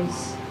tayong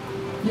choice.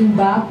 Yung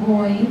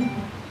baboy,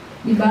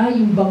 di ba?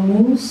 Yung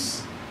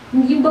bangus.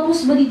 Yung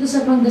bangus ba dito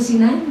sa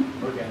Pangasinan?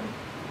 Organic.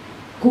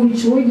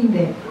 Cultured,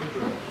 hindi.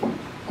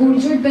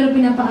 Cultured pero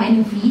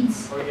pinapakain ng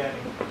feeds?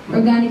 Organic.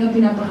 Organic ang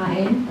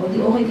pinapakain? O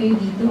di okay kayo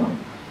dito.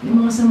 Yung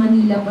mga sa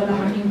Manila pala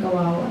kami yung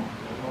kawawa.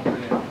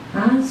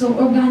 Ha? So,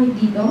 organic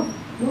dito?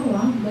 Wow,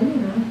 ah,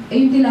 galing ha.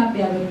 Eh, yung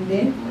tilapia, ganun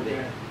din?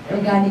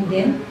 Organic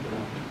din?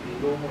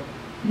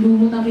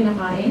 Lumot ang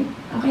kinakain?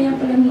 Ah, kaya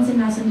pala minsan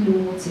nasa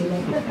lumot sila.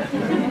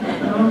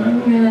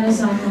 May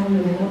nalasahan ng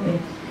lumot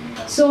eh.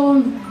 So,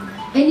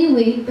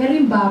 anyway, pero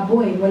yung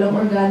baboy, walang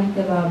organic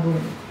na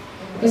baboy.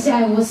 Kasi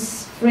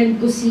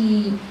friend ko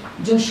si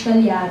Josh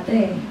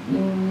Calyate,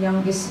 yung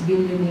youngest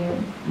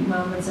billionaire,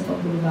 umaman sa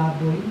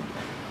pagbababoy.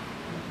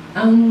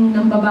 Ang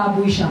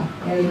nambababoy siya,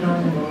 kaya yun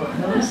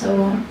no?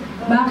 So,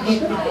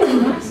 bakit?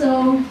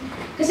 So,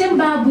 kasi ang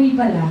baboy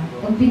pala,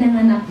 pag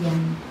pinanganak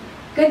yan,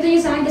 ganito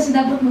yung sa akin kasi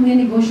dapat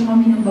magnenegosyo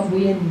kami ng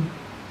baboyan.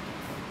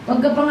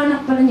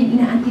 Pagkapanganak pala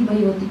niyan,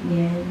 ina-antibiotic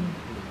niyan.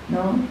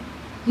 No?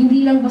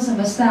 Hindi lang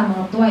basta-basta,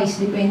 mga twice,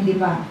 depende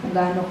pa kung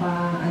gaano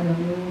ka,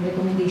 yung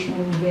recommendation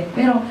ng vet.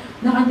 Pero,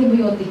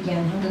 naka-antibiotic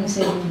yan, hanggang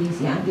 7 days,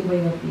 yung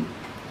antibiotic.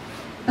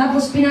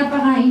 Tapos,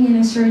 pinapakain niya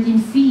ng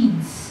certain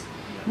feeds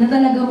na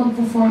talaga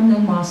magpo-form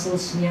ng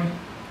muscles niya.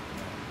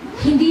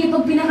 Hindi,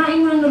 pag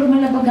pinakain mo ng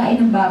normal na pagkain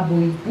ng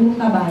baboy, puro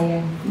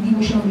tabayan, hindi mo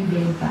siya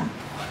mabibenta.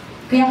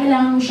 Kaya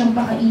kailangan mo siyang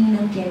pakainin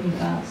ng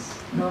chemicals,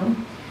 no?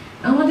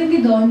 Ang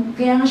matindi doon,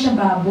 kaya nga siya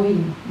baboy.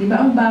 Di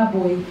ba ang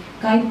baboy,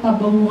 kahit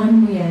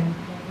pabanguhan mo yan,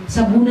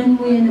 sabunan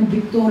mo yan ng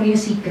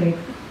Victoria's Secret.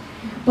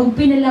 Pag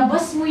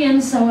pinalabas mo yan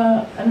sa,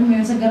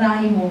 sa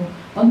garahe mo,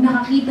 pag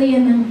nakakita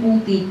yan ng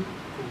putik,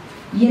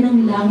 yan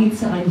ang langit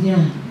sa kanya.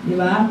 Di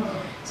ba?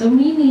 So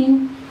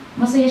meaning,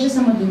 masaya siya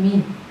sa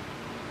madumi.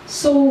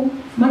 So,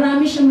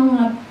 marami siyang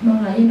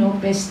mga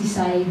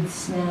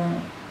pesticides na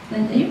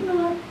yung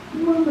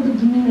mga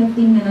madudumi na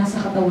thing na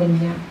nasa katawan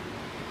niya.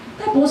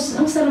 Tapos,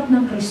 ang sarap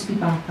ng crispy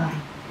pata.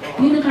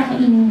 Yun ang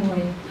kakainin mo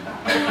eh.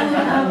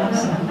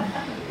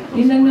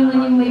 Yun lang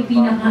naman yung may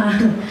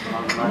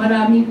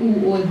maraming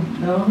uod,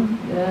 no?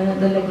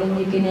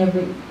 Talagang you can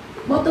never...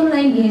 Bottom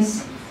line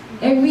is,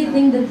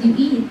 everything that you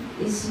eat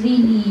is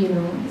really,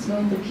 it's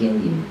going to kill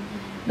you.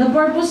 The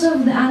purpose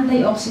of the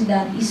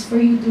antioxidant is for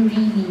you to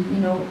really,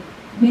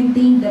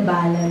 maintain the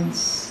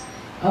balance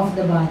of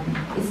the body.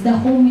 It's the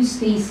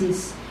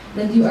homeostasis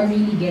that you are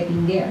really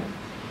getting there.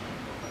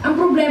 Ang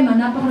problema,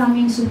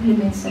 napakaraming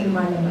supplements na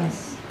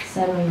lumalabas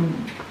sa ngayon.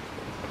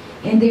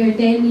 And they're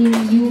telling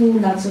you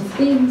lots of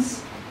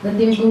things that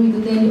they're going to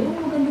tell you, oh,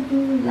 maganda po,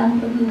 lang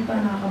pa,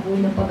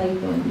 nakakabuhay ng patay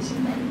ito, and this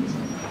and that, and this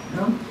and that,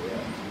 no?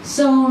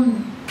 So,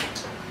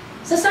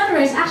 sa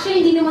sunrise,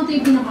 actually, hindi naman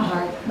ito yung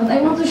pinaka-heart, but I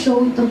want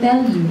to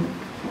tell you,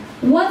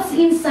 what's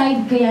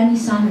inside kaya ni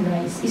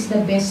sunrise is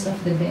the best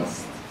of the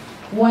best.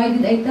 Why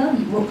did I tell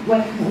you?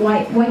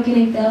 Why can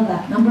I tell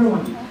that? Number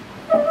one,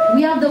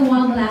 we have the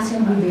wild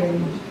Alaskan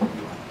blueberry.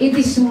 It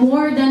is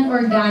more than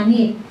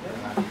organic.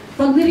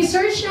 Pag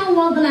ni-research ng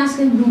wild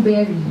Alaskan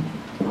blueberry,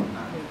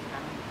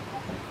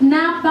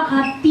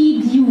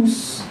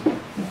 napaka-tedious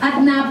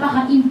at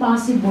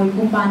napaka-impossible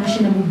kung paano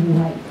siya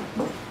nabubuhay.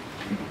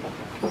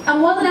 Ang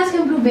wild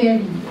Alaskan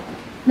blueberry,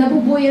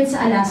 nabubuhay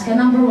sa Alaska,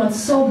 number one,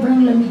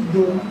 sobrang lamig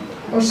doon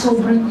or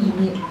sobrang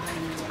init.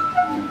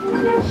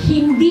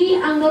 Hindi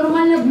ang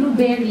normal na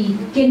blueberry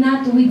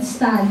cannot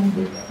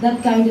withstand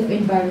that kind of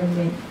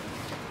environment.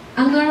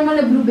 Ang normal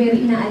na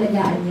blueberry,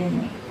 inaalagaan yan.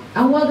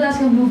 Ang wild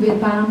Alaskan blueberry,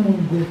 parang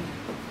munggo.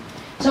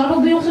 So,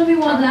 kapag binuksan mo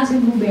yung wild Alaskan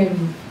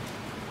blueberry,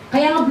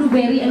 kaya nga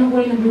blueberry, anong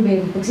kulay ng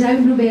blueberry? Pag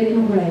sinabi blueberry,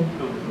 anong kulay?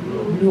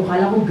 Blue.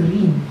 Kala ko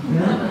green.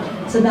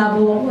 Sa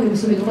Davao ako, yung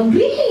sabi ko,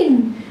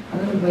 green!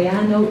 Ano ba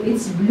yan? No,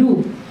 it's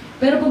blue.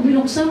 Pero pag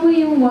binuksan mo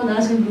yung wild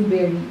Alaskan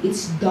blueberry,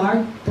 it's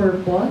dark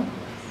purple.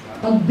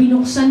 Pag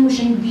binuksan mo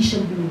siya, hindi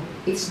siya blue.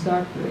 It's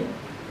dark red.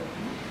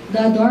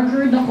 The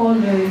darker the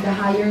color, the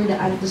higher the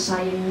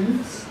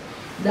anthocyanins,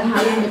 the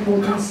higher the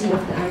potency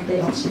of the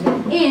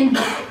antioxidant. And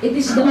it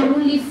is the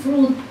only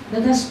fruit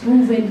that has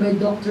proven by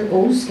Dr.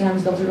 O's,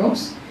 Dr.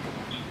 O's,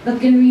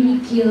 that can really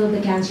kill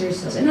the cancer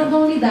cells. And not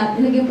only that,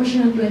 nilagyan pa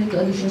siya ng 22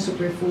 additional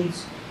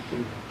superfoods.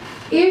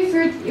 If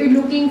you're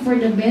looking for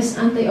the best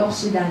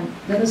antioxidant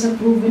that has a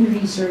proven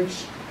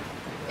research,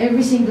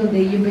 every single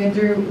day, you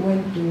better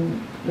went to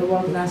the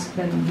wild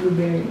Alaskan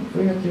blueberry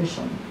for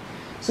nutrition.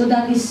 So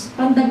that is,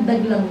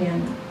 pandagdag lang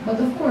yan. But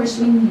of course,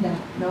 we need that,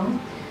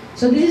 no?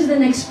 So this is the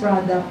next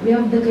product. We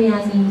have the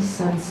Kayani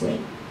Sunset.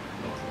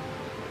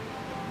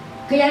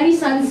 Kayani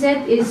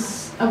Sunset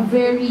is a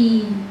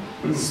very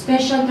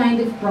special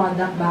kind of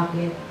product.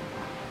 Bakit?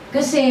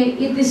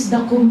 Kasi it is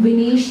the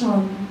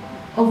combination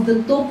of the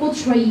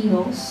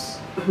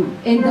tocotrienols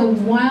and the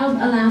wild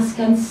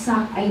Alaskan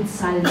sockeyed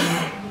salmon.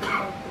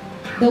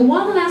 The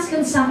wild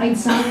Alaskan sockeyed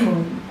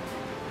salmon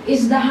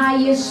is the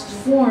highest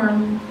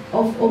form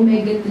of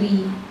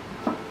omega-3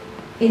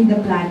 in the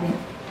planet.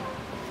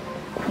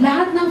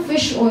 Lahat ng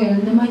fish oil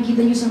na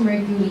makikita nyo sa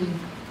mercury,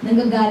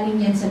 nanggagaling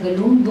yan sa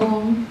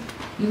galunggong,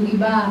 yung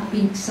iba,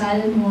 pink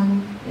salmon,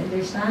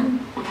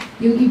 understand?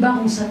 Yung iba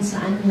kung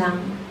saan-saan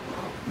lang.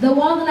 The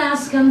wild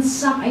Alaskan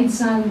sockeyed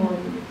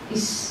salmon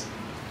is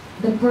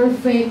the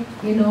perfect,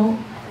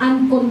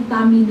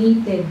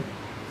 uncontaminated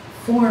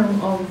form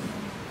of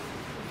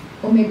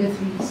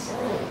omega-3s.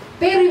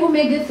 Pero yung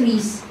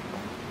omega-3s,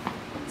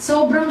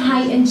 sobrang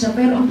high-end siya,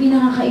 pero ang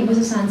pinakakaiba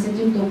sa sunset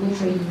yung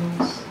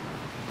tocotrienols.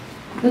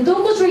 The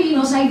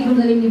tocotrienols, hindi ko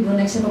nalang libro,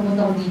 next na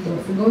papunta ko dito.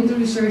 If you're going to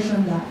research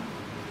on that,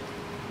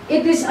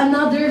 it is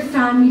another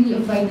family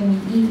of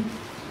vitamin E.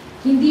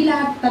 Hindi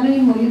lahat,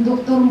 tanongin mo, yung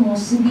doktor mo,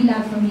 hindi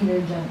lahat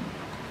familiar dyan.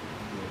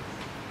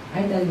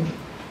 I tell you.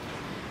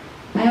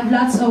 I have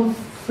lots of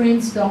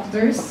friends,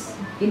 doctors,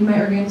 in my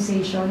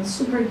organization,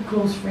 super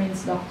close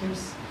friends,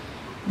 doctors.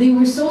 They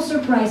were so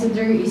surprised that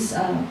there is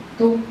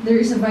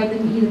a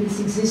vitamin E that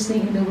is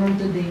existing in the world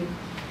today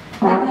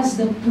that has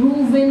the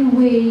proven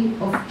way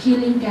of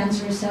killing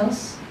cancer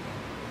cells,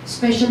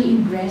 especially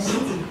in breast,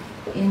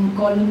 in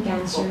colon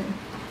cancer.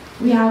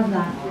 We have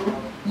that.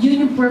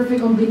 Yun yung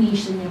perfect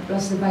combination niya,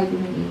 plus the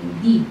vitamin A and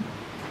D.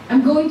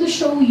 I'm going to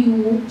show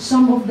you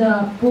some of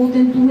the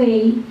potent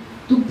way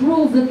to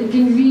prove that it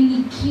can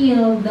really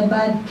kill the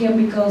bad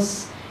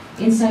chemicals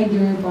inside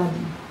your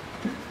body.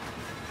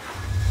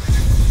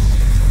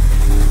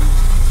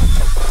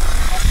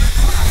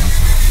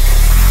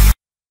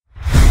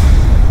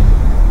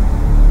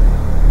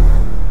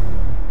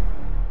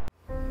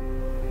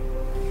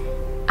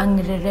 Ang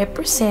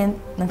nire-represent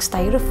ng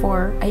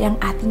styrofoam ay ang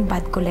ating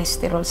bad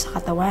cholesterol sa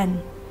katawan.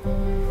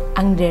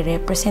 Ang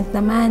nire-represent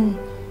naman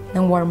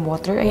ng warm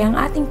water ay ang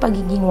ating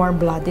pagiging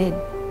warm-blooded.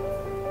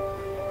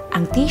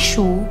 Ang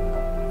tissue,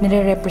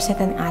 nire-represent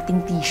ang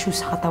ating tissue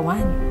sa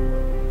katawan.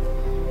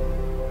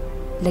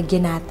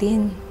 Lagyan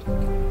natin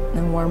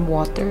ng warm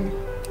water,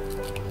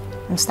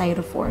 ng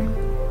styrofoam.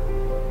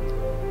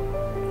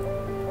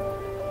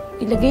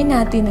 Ilagay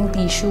natin ang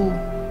tissue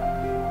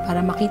para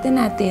makita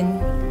natin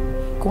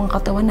kung ang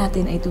katawan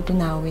natin ay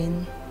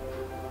tutunawin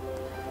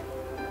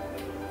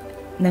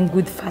ng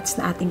good fats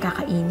na ating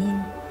kakainin.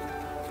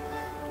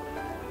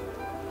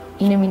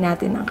 Inumin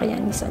natin ang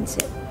Kayani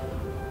Sunset.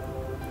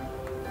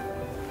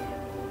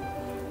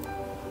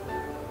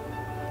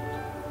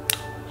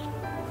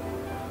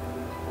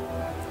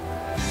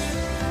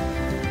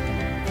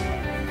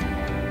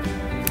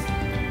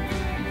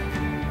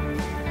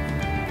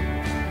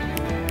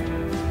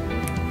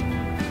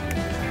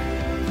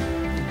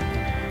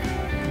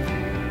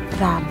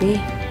 Grabe.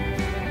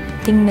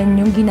 Tingnan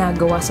yung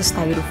ginagawa sa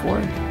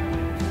styrofoam.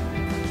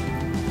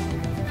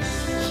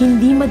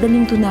 Hindi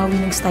madaling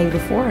tunawin ng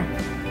styrofoam.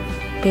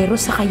 Pero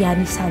sa kaya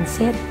ni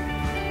Sunset,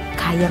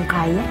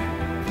 kayang-kaya.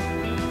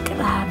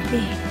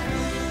 Grabe.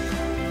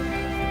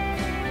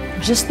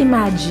 Just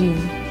imagine,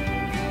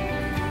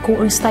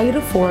 kung ang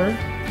styrofoam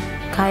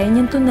kaya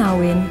niyang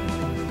tunawin,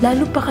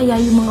 lalo pa kaya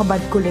yung mga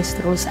bad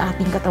cholesterol sa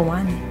ating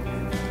katawan.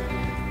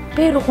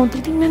 Pero kung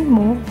titingnan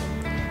mo,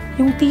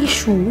 yung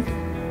tissue,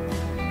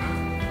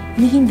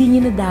 na hindi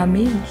niya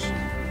na-damage.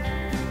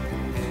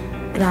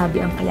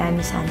 Grabe ang kaya ni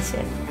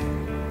Sunset.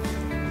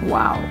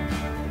 Wow!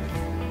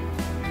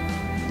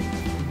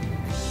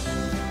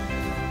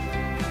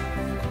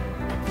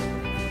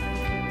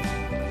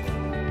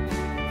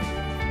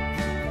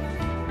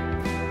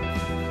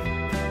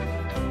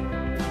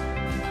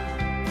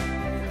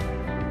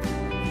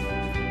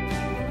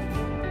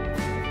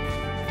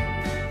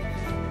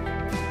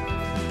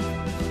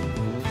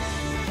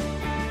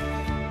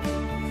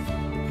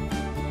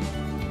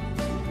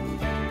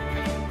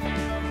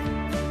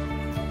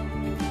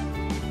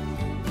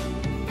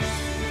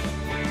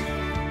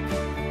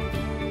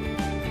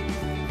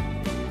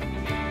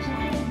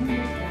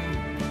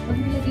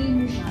 Pag nilagay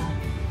mo siya,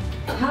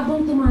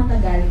 habang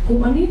tumatagal,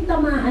 kung ano yung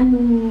tamaan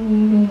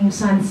nung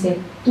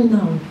sunset,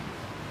 tunaw.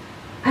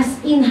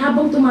 As in,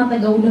 habang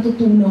tumatagal,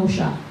 natutunaw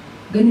siya.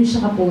 Ganun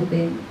siya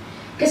kapotent.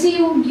 Kasi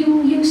yung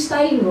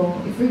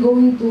styro, if you're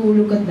going to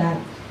look at that,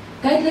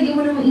 kahit lagyan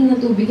mo ng mainit na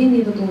tubig,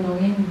 hindi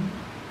natutunaw yan.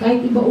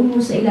 Kahit ibaon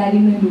mo sa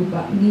ilalim ng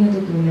lupa, hindi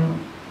natutunaw.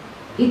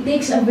 It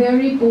takes a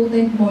very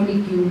potent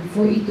molecule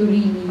for it to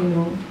really,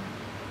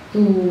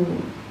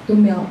 to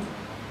melt.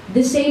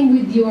 The same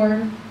with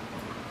your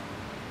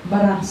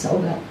bara sa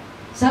ugat.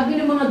 Sabi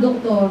ng mga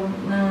doktor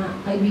na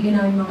kaibigan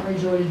namin mga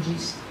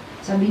cardiologist,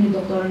 sabi ni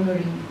Dr.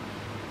 Noreen,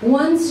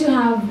 once you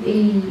have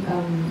a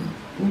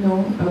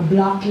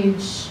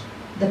blockage,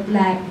 the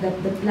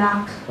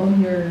plaque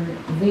on your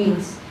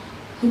veins,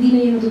 hindi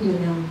na yan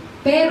natutunaw.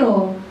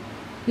 Pero,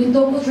 yung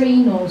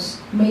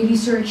tocotrienols, may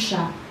research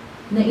siya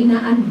na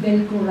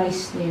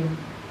ina-unvelcorize niya.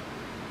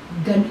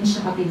 Ganun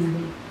siya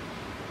katindi.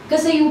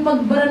 Kasi yung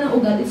pagbara ng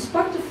ugat, it's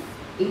part of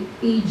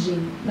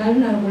aging. Lalo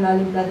na kung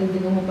lalong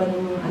mo pa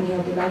ng mga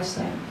unhealthy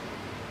lifestyle.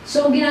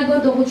 So, ang ginagawa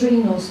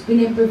tocotrienols,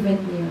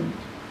 pine-prevent niya.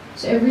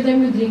 So, every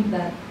time you drink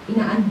that,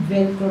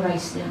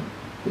 ina-unvelcorize niya.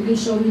 We can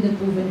show you the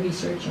proven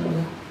research on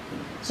that.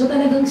 So,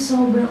 talagang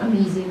sobrang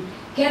amazing.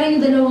 Kaya lang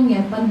yung dalawang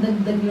yan,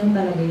 pandagdag lang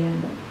talaga yan.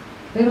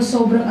 Pero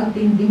sobrang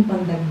atinding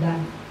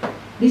pandagdag.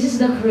 This is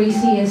the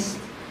craziest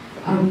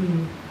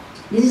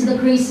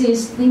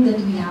thing that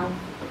we have.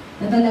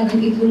 Na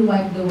talagang it will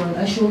wipe the world.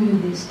 I'll show you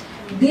this.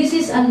 This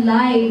is a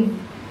live,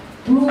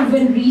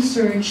 proven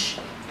research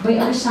by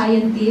our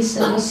scientists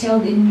that was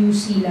held in New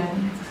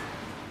Zealand.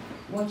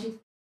 Watch it.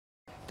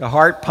 The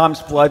heart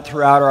pumps blood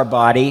throughout our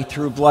body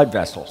through blood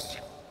vessels.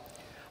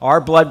 Our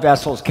blood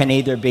vessels can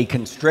either be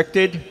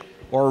constricted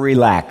or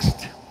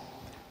relaxed.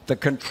 The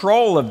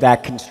control of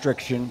that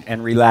constriction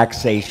and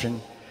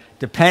relaxation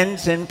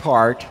depends in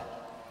part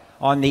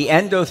on the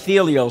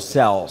endothelial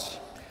cells.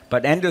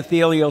 But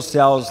endothelial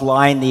cells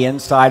line the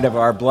inside of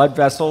our blood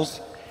vessels,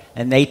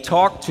 and they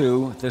talk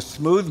to the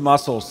smooth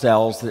muscle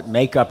cells that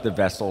make up the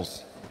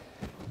vessels.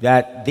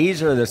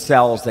 These are the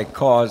cells that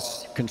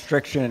cause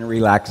constriction and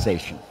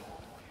relaxation.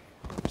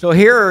 So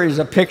here is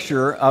a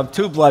picture of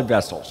two blood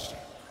vessels.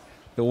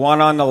 The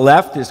one on the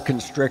left is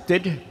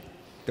constricted.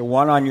 The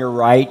one on your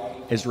right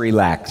is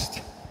relaxed.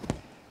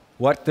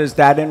 What does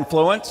that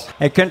influence?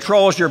 It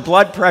controls your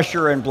blood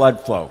pressure and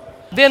blood flow.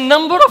 There are a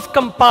number of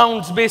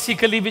compounds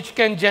basically which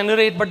can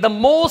generate, but the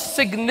most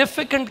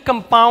significant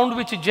compound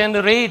which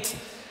generates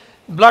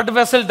blood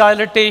vessel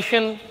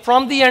dilatation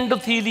from the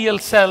endothelial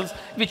cells,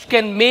 which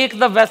can make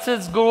the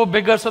vessels grow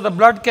bigger so the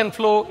blood can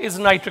flow, is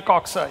nitric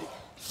oxide.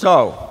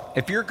 So,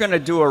 if you're going to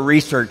do a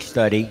research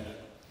study,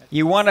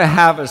 you want to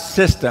have a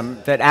system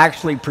that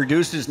actually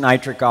produces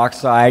nitric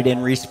oxide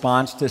in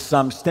response to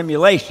some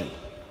stimulation.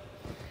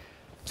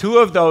 Two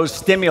of those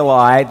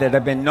stimuli that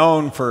have been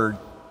known for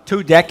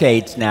 2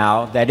 decades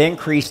now that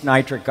increase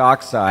nitric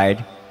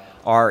oxide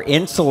are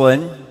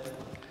insulin,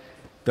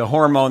 the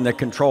hormone that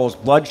controls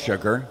blood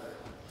sugar,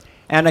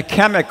 and a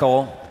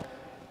chemical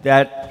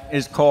that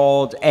is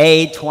called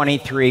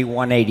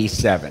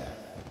A23187.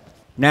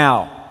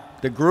 Now,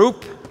 the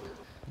group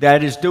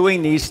that is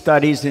doing these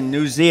studies in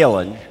New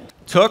Zealand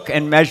took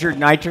and measured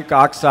nitric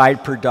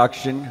oxide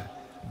production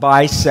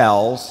by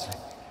cells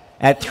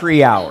at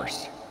 3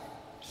 hours.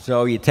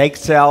 So you take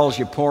cells,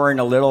 you pour in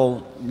a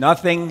little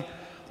nothing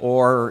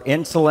or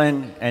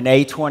insulin and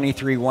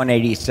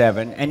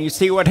A23187, and you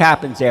see what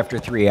happens after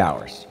 3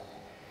 hours.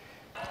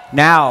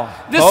 Now,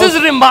 this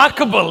is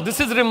remarkable. This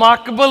is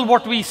remarkable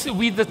what we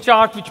see, the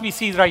chart which we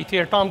see right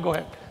here. Tom, go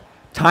ahead.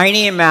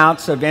 Tiny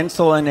amounts of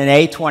insulin and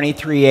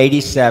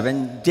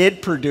A23187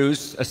 did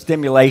produce a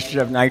stimulation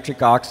of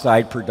nitric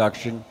oxide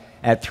production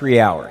at 3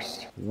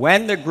 hours.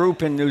 When the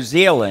group in New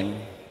Zealand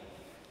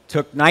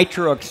took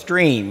Nitro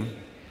Extreme,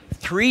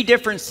 3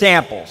 different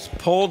samples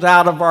pulled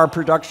out of our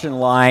production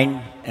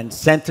line and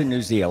sent to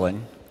New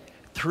Zealand,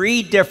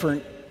 3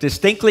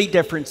 distinctly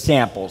different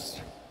samples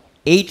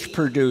each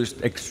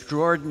produced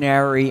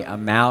extraordinary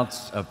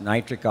amounts of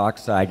nitric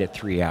oxide at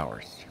 3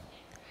 hours.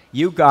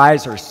 You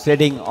guys are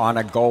sitting on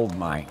a gold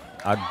mine,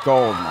 a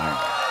gold mine.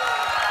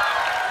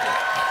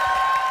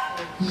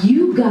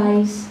 You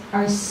guys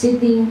are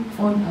sitting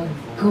on a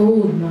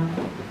gold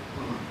mine.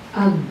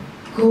 A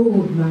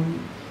gold mine.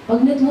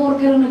 Pag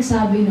networker ang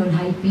nagsabi nun,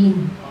 high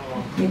pin.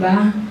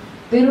 Diba?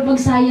 Pero pag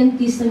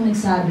scientist ang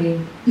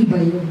nagsabi, iba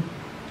yun.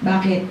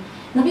 Bakit?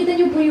 Nakita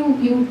niyo po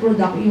yung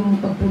product, yung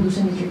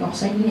pag-produce ng nitric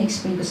oxide, yung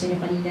na-explain ko sa inyo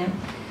kanina.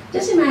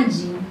 Just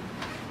imagine,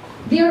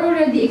 they are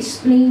already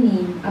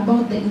explaining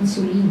about the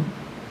insulin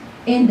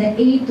and the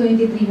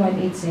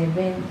A23187.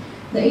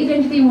 The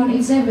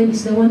A23187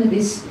 is the one that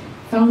is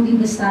found in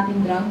the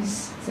statin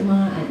drugs sa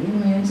mga,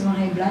 sa mga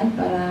high blood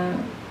para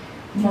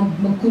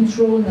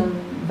mag-control ng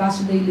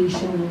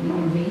vasodilation ng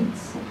inyong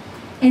veins.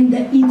 And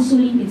the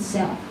insulin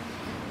itself.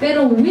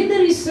 Pero with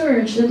the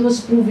research that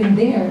was proven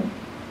there,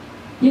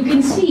 you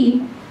can see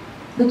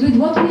that with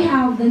what we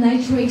have, the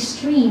Nitro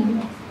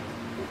Extreme,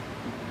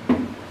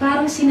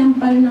 parang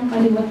sinampal ng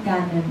kaliwat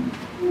kanan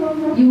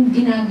yung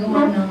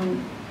ginagawa ng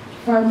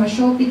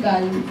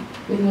pharmaceutical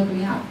with what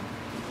we have.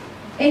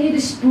 And it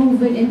is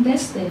proven and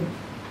tested.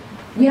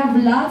 We have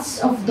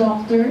lots of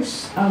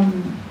doctors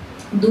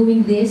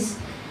doing this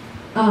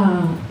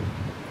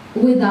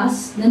with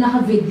us na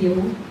naka-video.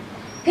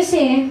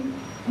 Kasi,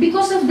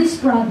 because of this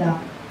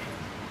product,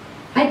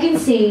 I can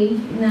say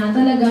na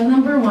talagang,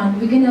 number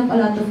 1, we can help a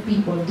lot of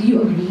people. Do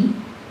you agree?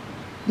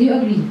 Do you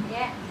agree?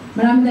 Yeah.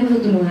 Marami tayong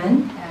tutulungan?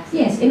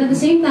 Yes. And at the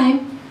same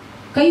time,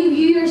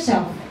 you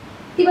yourself,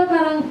 diba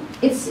parang,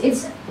 it's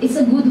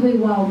a good way,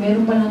 wow,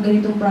 meron palang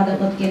ganitong product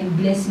that can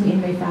bless me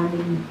and my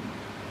family.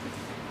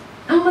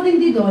 Ang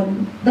matindi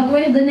doon,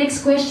 the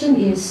next question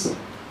is,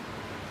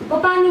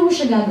 paano mo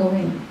siya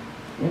gagawin?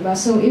 Diba?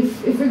 So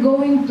if we're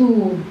going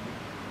to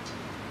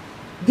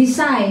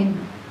decide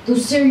to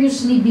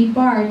seriously be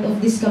part of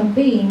this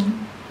campaign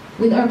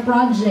with our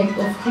project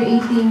of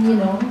creating,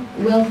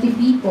 wealthy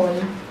people,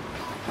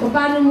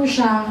 paano mo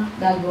siya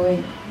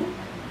gagawin?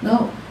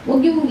 No?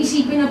 Huwag yung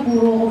isipin na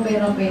puro ko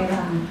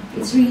pera-pera.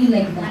 It's really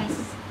like that.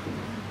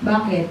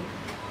 Bakit?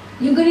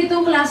 Yung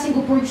ganitong klaseng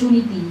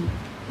opportunity,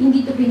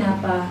 hindi to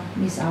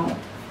pinapa-miss out.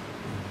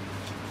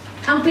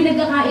 Ang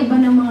pinagkakaiba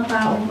ng mga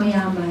taong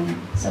mayaman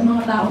sa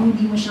mga taong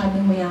hindi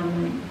masyadong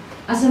mayaman,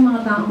 at sa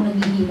mga taong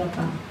naghihirap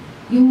pa,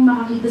 yung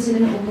makakita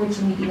sila ng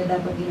opportunity na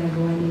dapat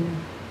ginagawa nila.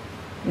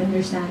 You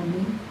understand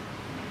me?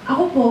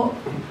 Ako po,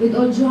 with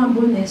all due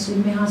humbleness,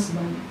 with my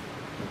husband,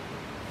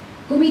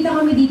 kumita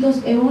kami dito,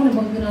 ewan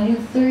ko na bang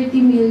yun, 30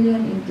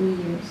 million in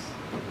 2 years.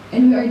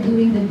 And we are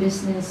doing the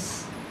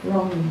business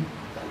wrongly.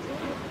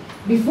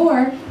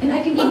 Before, and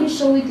I can even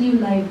show it to you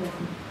live now.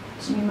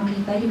 So may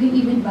makita, you can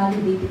even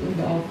validate it in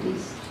the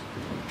office.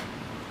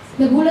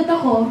 Nagulat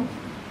ako,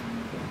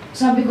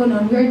 sabi ko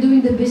noon, we are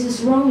doing the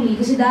business wrongly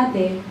kasi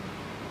dati,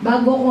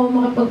 bago ko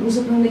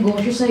makapag-usap ng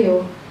negosyo sa'yo,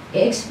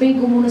 i-explain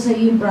ko muna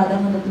sa'yo yung product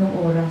ng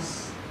 3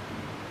 oras.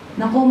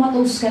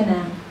 Na-comatose ka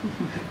na,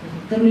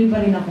 tuloy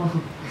pa rin ako.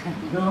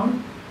 No?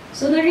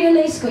 So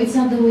na-realize ko, it's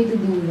not the way to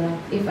do that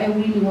if I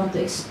really want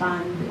to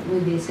expand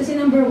with this. Kasi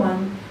number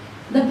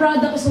 1, the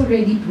product is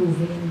already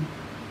proven.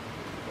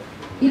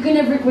 You can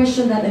never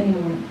question that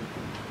anymore.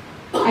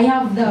 I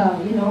have the,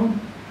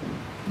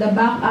 the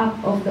backup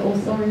of the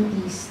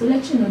authorities to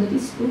let you know that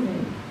it's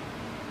proven.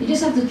 You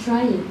just have to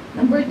try it.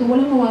 Number 2,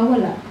 walang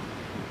mawawala.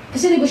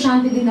 Kasi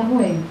negosyante din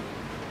ako eh.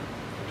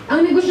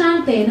 Ang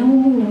negosyante,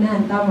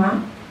 namumuhunan,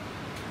 tama?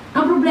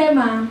 Ang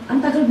problema, ang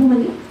tagal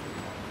bumalik.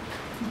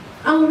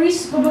 Ang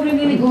risk kapag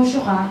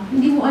nag-negosyo ka,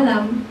 hindi mo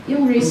alam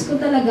yung risk kung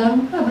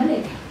talagang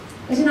babalik.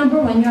 Kasi number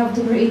 1, you have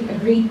to create a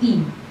great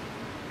team.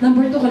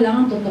 Number 2,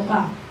 kailangan tutok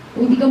ka.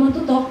 Kung hindi ka man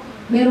tutok,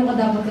 meron ka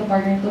dapat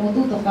ka-partner na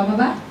tumututok. Tama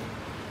ba?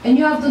 And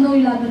you have to know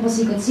yung lahat ng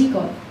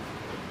pasikot-sikot.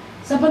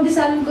 Sa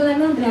pantisalan ko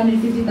na lang,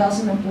 350,000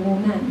 ang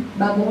puhunan.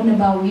 Bago ko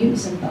nabawi yung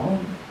 1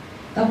 taon.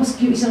 Tapos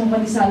yung isang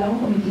pantisalan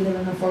ko, kumikita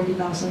lang ng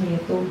 40,000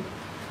 neto.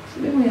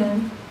 Sabi mo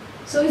yan.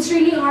 So it's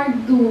really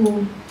hard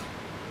to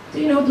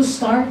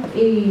start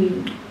a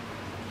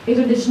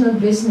traditional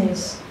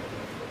business.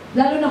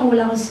 Lalo na kung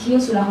wala kang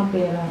skills, wala kang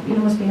pera.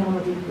 Yun ang mas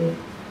pinakamatindi.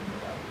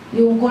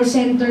 Yung call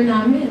center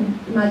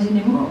namin, imagine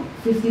mo,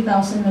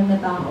 50,000 lang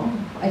na tao.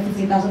 Ay,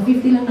 50,000,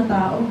 50 lang na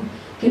tao.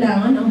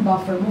 Kailangan ang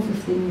buffer mo,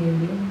 15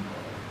 million.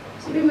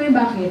 Sabi mo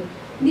bakit?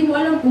 Hindi mo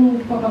alam kung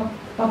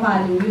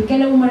papalo yun.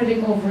 Kailan mo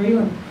ma-recover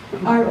yun?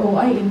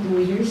 ROI in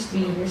 2 years,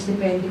 3 years,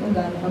 depende kung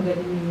gaano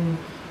kagaling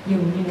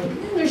yung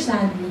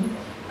understand me?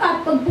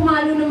 At pag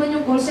pumalo naman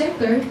yung call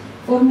center,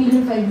 4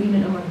 million, 5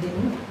 million a month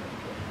din.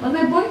 But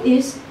my point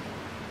is,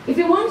 if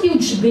you want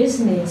huge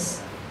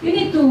business, you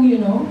need to,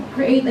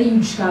 create a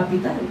huge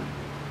capital.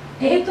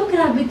 Eh ito,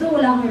 grabe ito,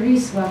 wala kang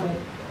risk. Bakit?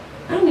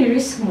 Anong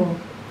ni-risk mo?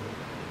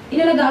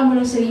 Inalagaan mo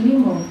lang sarili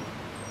mo.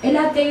 Eh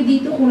lahat kayo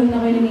dito, kulang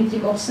na kayo ng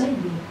nitric oxide.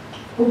 Eh.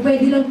 Kung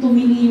pwede lang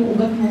tumili yung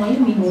ugat mo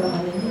ngayon, minura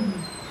ka na yan.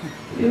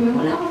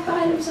 Wala kang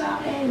pakialam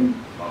sa akin.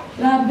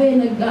 Grabe,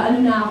 nag-ano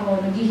na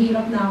ako,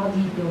 naghihirap na ako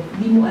dito.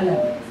 Hindi mo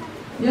alam.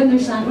 You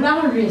understand?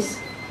 Wala kang risk.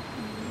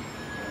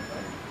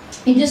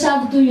 You just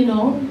have to, you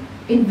know,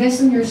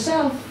 invest in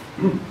yourself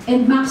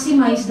and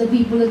maximize the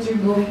people that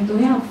you're going to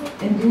help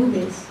and do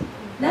this.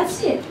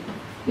 That's it.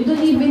 You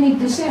don't even need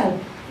to sell.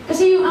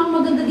 Kasi yung ang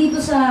maganda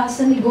dito sa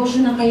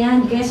negosyo na kaya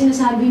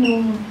sinasabi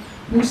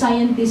nung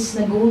scientist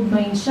na gold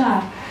mine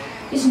siya,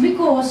 is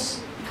because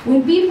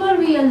when people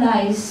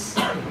realize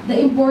the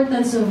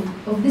importance of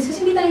this,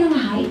 kasi hindi tayo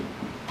nang-hype.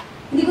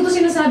 Hindi ko to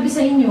sinasabi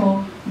sa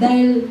inyo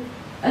dahil,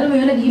 alam mo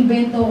yun,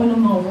 nag-invento ako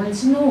ng mga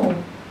words. No.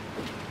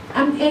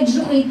 I'm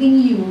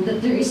educating you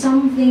that there is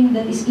something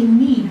that is in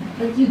need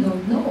that you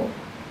don't know.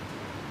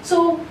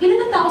 So,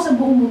 ilan ang tao sa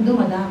buong mundo,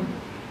 madam?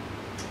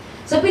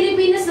 Sa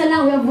Pilipinas na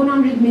lang, we have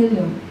 100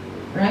 million.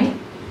 Right?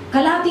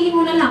 Kalatiin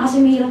mo na lang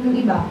kasi mahirap yung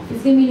iba.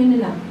 50 million na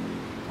lang.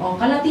 O,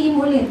 kalatiin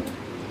mo ulit.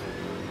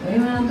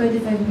 May mga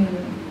 25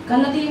 million.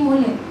 Kalatiin mo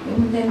ulit.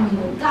 May 10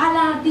 million.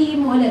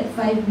 Kalatiin mo ulit.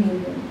 5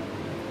 million.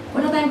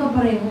 Wala tayong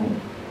kapareho.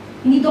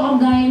 Hindi to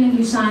kagaya ng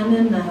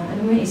Lusanan na,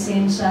 ano may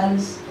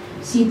essentials,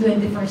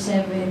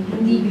 C24/7.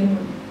 Hindi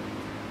ganoon.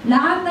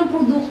 Lahat ng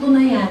produkto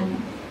na yan,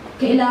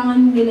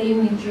 kailangan nila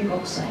yung nitric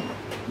oxide.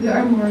 We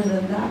are more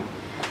than that.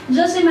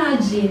 Just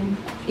imagine,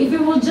 if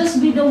you will just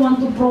be the one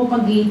to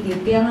propagate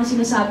it, kaya nga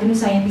sinasabi ng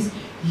scientists,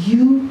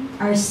 you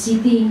are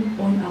sitting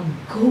on a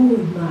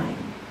gold mine.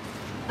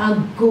 A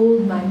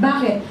gold mine.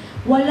 Bakit?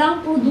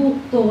 Walang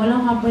produkto,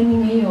 walang company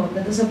ngayon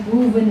that has a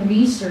proven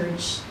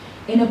research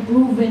and a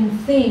proven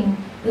thing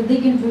that they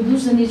can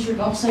produce the nitric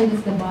oxide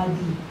of the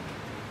body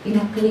in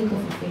a click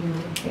of a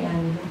finger. Kaya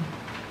nila.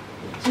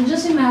 So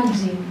just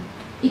imagine,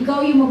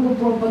 ikaw yung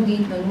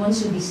magpo-propagate nun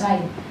once you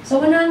decide.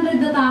 Sa 100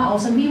 na tao,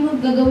 sabihin mo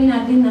gagawin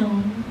natin ng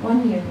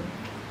 1 year.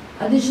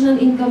 Additional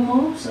income mo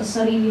sa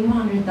sarili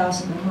mo, 100,000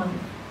 a month.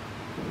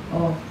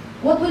 Oh.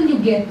 What will you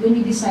get when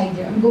you decide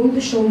there? I'm going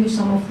to show you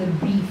some of the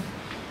brief.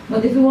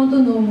 But if you want to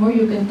know more,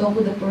 you can talk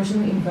to the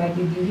person who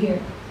invited you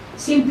here.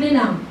 Simple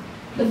lang.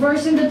 The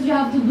first thing that you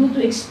have to do to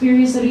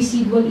experience the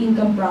residual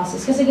income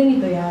process, kasi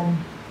ganito yan.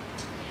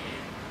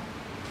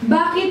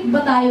 Bakit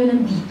ba tayo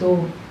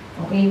nandito?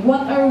 Okay,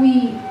 what are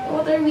we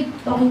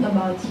talking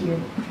about here?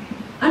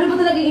 Ano ba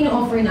talaga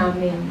ino-offer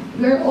namin?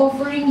 We're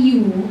offering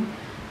you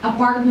a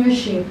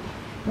partnership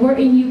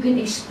wherein you can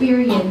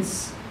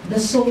experience the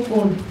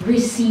so-called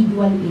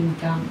residual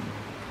income.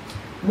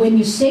 When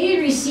you say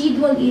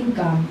residual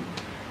income,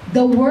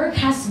 the work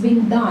has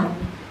been done,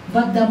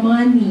 but the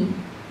money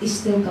is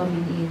still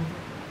coming in.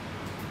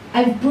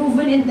 I've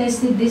proven and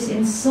tested this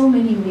in so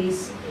many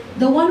ways.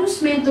 The one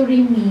who's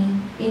mentoring me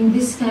in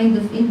this kind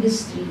of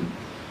industry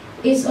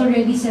is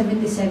already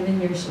 77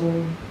 years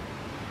old.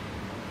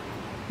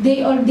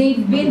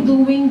 They've been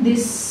doing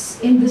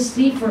this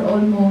industry for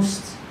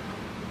almost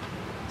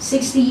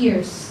 60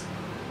 years.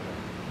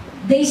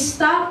 They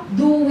stopped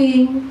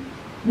doing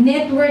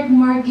network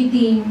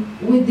marketing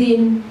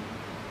within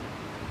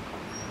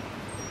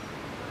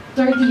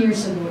 30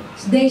 years ago.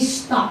 They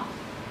stopped.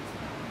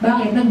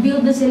 Bakit?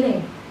 Nag-build na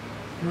sila eh.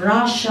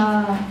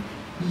 Russia,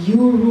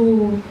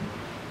 Europe,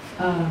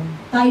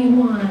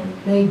 Taiwan,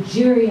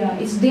 Nigeria,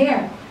 it's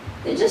there.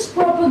 They just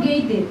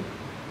propagate it.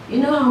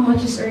 You know how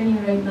much is earning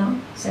right now?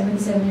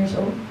 77 years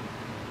old.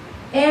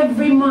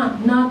 Every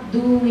month, not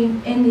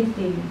doing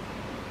anything.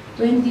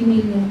 20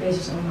 million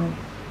pesos a month.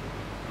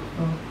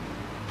 Oh.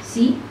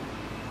 See?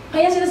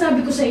 Kaya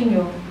sinasabi ko sa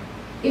inyo,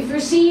 if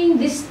you're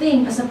seeing this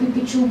thing as a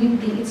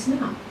pipitsuging thing, it's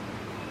not.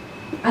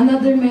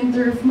 Another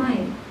mentor of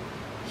mine,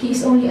 he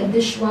is only a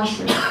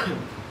dishwasher.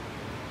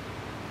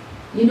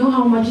 You know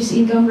how much his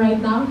income right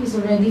now? He's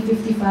already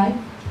 55.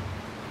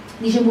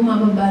 Hindi siya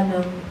bumababa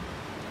ng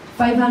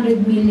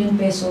 500 million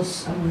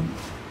pesos a month.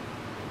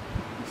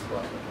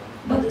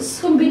 But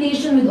it's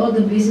combination with all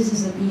the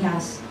businesses that he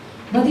has.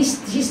 But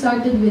he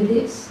started with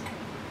this.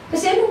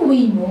 Kasi anong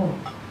way mo?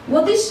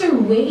 What is your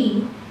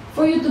way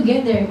for you to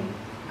get there?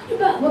 Ano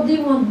ba? What do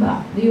you want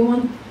ba? Do you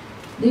want,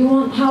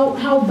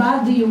 how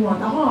bad do you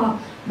want? Ako,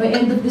 by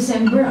end of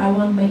December, I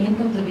want my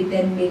income to be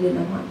 10 million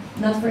a month.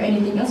 Not for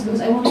anything else,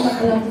 because I want to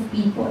help a lot of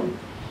people.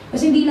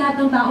 Kasi hindi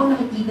lahat ng tao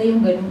nakikita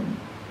yung ganun.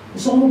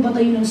 Gusto ko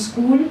magpatayo ng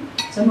school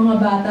sa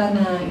mga bata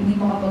na hindi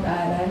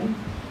makapag-aral.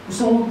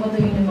 Gusto ko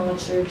magpatayo ng mga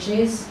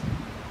churches.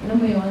 Alam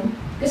mo yun?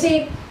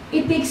 Kasi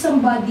it takes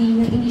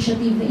somebody ng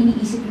initiative na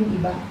iniisip yung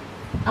iba.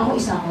 Ako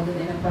isa ako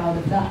doon and I'm proud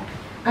of that.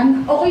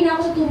 Okay na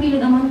ako sa 2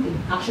 million a month eh.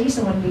 Actually,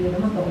 sa 1 million a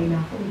month, okay na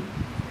ako eh.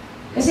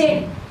 Kasi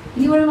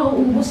hindi ko na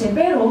mauubos eh.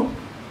 Pero,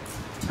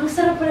 ang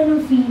sarap pala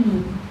ng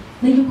feeling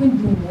na you can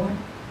do more.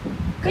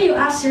 Kayo,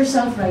 ask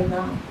yourself right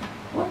now,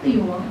 what do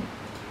you want?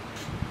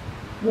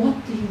 What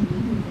do you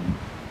really want?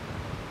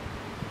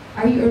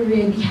 Are you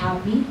already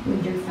happy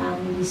with your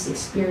family's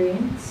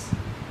experience?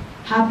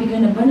 Happy ka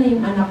na ba na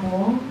yung anak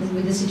mo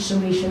with the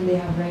situation they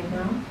have right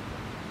now?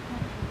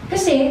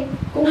 Kasi,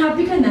 kung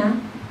happy ka na,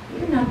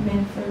 you're not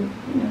meant for,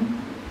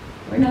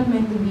 we're not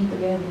meant to be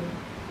together.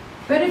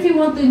 But if you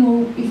want to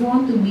know, if you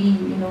want to be,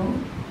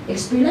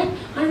 experience,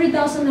 like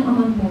 100,000 lang a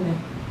month muna.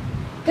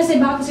 Kasi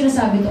bakit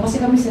sinasabi to?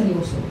 Kasi kami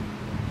seryoso.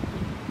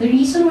 The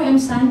reason why I'm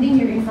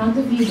standing here in front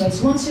of you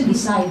guys, once you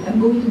decide,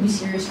 I'm going to be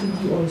serious with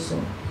you also.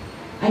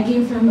 I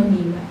came from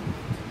Manila.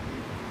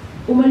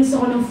 Umalis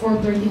ako ng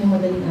 4:30 ng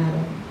madaling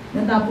araw.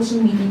 Natapos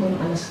yung meeting ko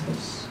ng alas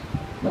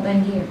 2. But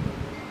I'm here.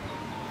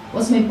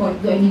 What's my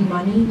point? Do I need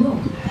money? No.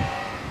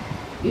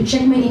 You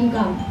check my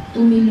income.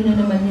 2 million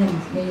na naman yan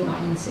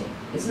ngayong 15.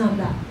 It's not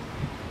that.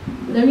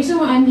 The reason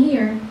why I'm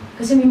here,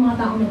 kasi may mga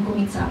taong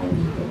nag-commit sa akin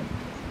dito.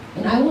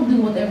 And I will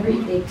do whatever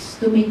it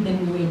takes to make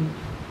them win.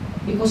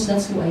 Because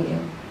that's who I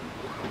am.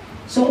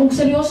 So kung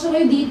seryoso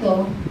kayo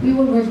dito, we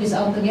will work this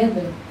out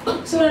together.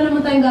 So wala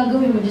naman tayong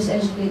gagawin, we'll just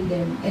educate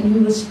them. And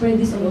we will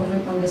spread this all over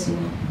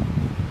Pangasinan.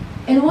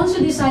 And once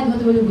you decide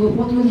what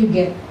will you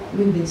get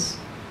with this?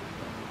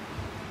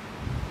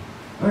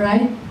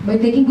 Alright?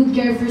 By taking good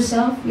care of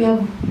yourself, we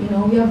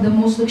have the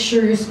most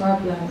luxurious car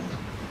plan.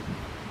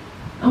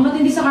 Ang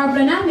matindi sa car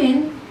plan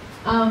namin,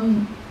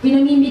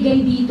 pinamimigay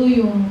dito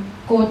yung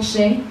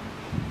kotse.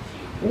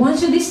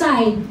 Once you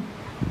decide,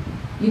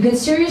 you get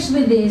serious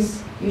with this,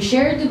 you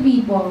share it to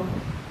people,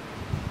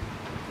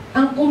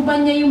 ang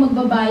kumpanya yung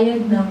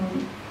magbabayad ng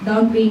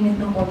down payment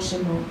ng kotse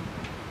mo.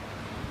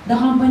 The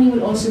company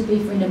will also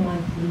pay for the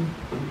monthly.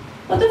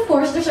 But of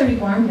course, there's a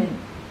requirement.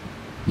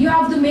 You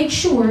have to make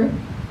sure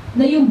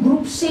na yung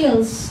group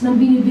sales ng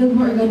binibuild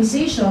mo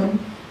organization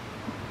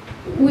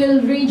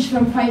will range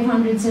from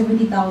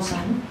 570,000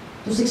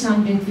 to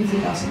 650,000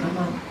 a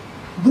month.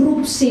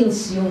 Group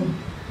sales yun.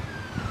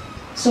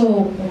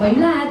 So, kung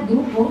kayo lahat,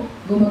 grupo,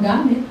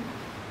 gumagamit,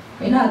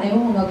 kayo lahat, ayaw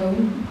mo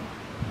gagawin.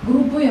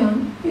 Grupo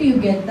yun,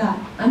 you get that.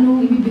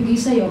 Anong ibibigay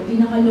sa'yo?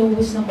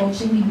 Pinaka-lowest na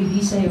kotse yung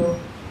ibibigay sa'yo?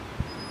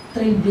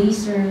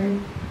 Trailblazer,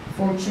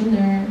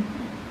 Fortuner,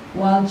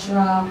 Wild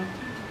Truck,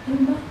 ano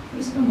ba?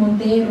 Isa pa,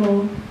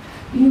 Montero,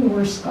 yung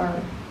worst car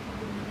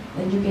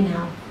that you can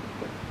have.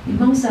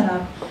 Ibang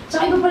sarap.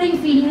 Tsaka iba pala yung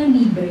feeling ng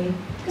libre.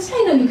 Kasi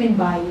I know you can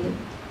buy it.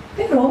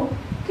 Pero,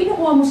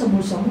 kinukuha mo sa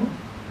bulsa mo.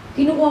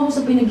 Kinukuha mo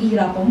sa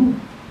pinaghihirapan mo.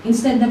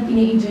 Instead na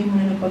pina-enjoy mo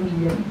na ng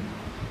pamilya mo.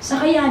 Sa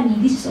Kayani,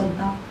 this is on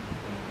top.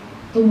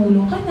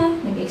 Tumulong ka na,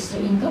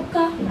 nag-extra income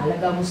ka,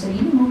 inalaga mo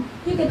sarili mo,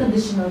 you get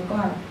additional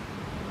car.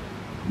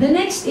 The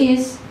next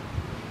is,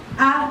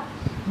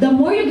 the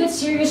more you get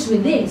serious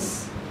with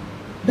this,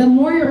 the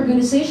more your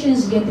organization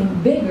is getting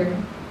bigger,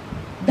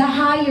 the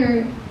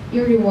higher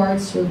your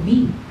rewards will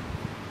be.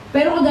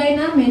 Pero kagaya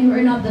namin,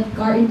 we're not that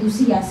car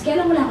enthusiast,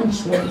 kaya lang wala kang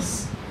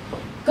choice.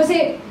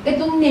 Kasi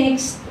itong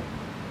next,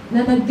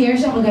 na nag-tear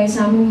siya kagaya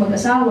sa aming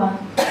mag-asawa,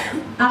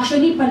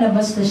 actually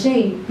palabas na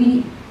siya eh.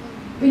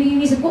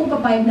 Pininisip ko kung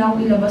papayag na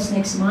akong ilabas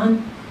next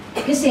month.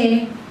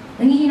 Kasi,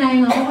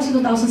 nangihinayang ako kasi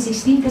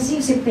 2016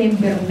 kasi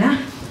September na.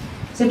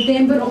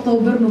 September,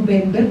 October,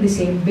 November,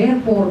 December,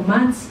 4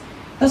 months.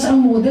 Tapos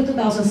ang model,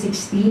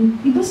 2016.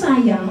 Di ba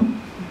sayang?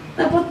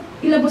 Dapat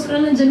ilabas ko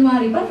na ng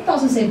January, parang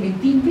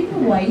 2017.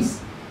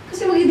 Pinawise.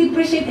 Kasi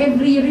mag-depreciate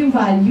every year yung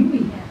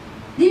value eh.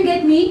 Do you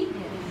get me?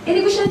 Eh,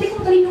 negosyante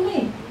kung talino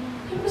ka eh.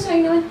 Ano ba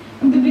sayang naman?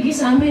 Ang bibigay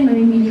sa amin,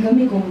 mamimili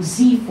kami kung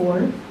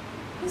Z4.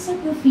 Ang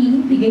sarap na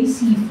feeling, bigay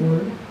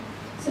C4.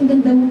 Kasi ang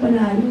ganda mo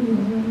palalo.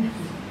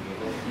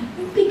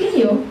 Ang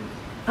bigay oh.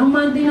 Ang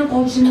monthly ng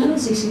kotse mo,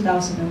 60,000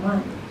 a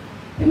month.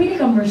 Mamili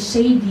ka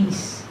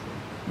Mercedes.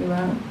 Di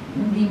ba?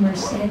 Hindi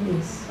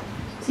Mercedes.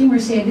 Si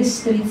Mercedes,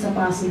 street sa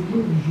Pasig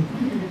yun.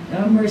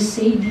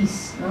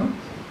 Mercedes. No?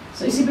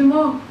 So isipin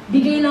mo,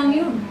 bigay lang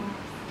yun.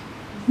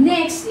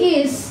 Next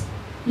is,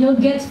 you'll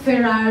get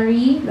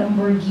Ferrari,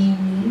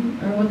 Lamborghini,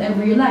 or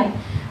whatever you like.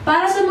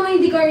 Para sa mga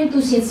hindi car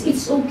enthusiasts,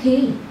 it's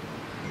okay.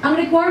 Ang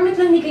requirement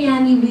lang ni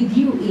Kayani with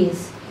you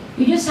is,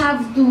 you just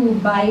have to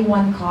buy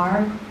one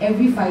car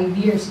every 5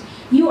 years.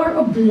 You are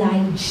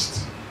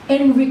obliged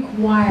and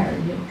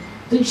required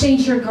to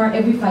change your car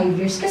every 5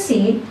 years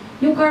kasi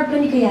yung car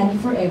plan ni Kayani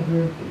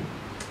forever.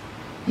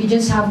 You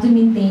just have to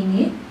maintain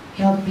it,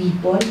 help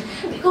people.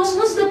 Because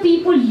once the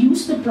people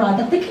use the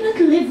product, they cannot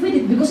live with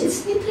it because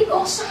it's nitric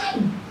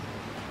oxide.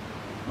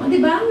 O,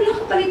 diba? Wala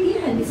kapalit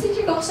yan. It's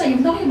nitric oxide.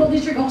 You're talking about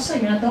nitric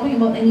oxide. You're not talking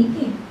about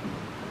anything.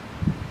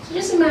 So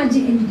just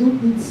imagine, and you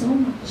don't need so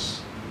much.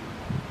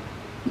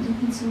 You don't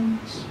need so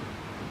much.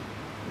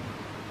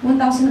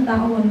 1,000 na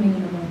tao, 1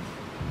 million a month.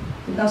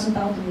 2,000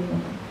 tao, 2 million a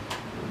month.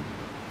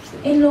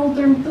 And long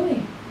term to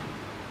eh.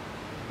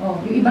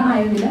 Oh, yung iba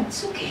ayaw nila,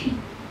 it's okay.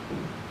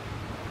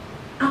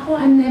 Ako,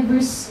 I'm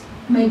never,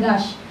 my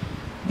gosh,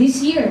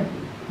 this year,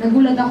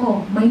 nagulat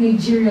ako, my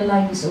Nigeria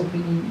line is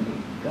opening. Oh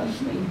my gosh,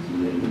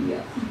 Nigeria.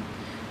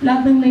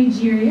 Lahat ng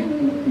Nigeria,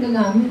 ano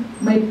gagamit?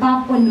 My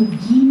Papua New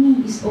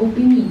Guinea is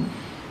opening.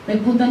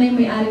 Nagpunta na yung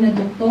may-ari na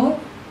doktor,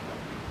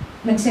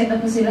 nag-set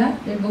up na sila,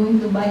 they're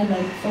going to buy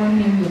like 4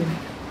 million.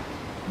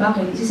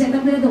 Bakit? Si-set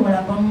up nila doon,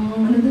 wala pang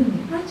ano doon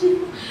eh. Imagine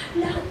mo,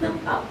 lahat ng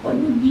Papua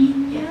New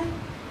Guinea,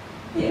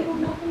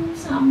 meron akong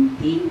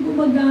something,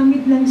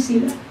 gumagamit lang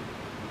sila.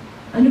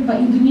 Ano pa,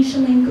 Indonesia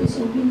line ko is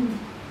open.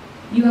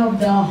 You have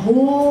the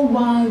whole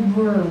wide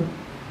world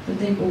to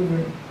take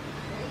over.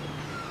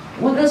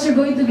 What else you're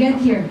going to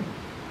get here?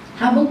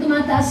 Habang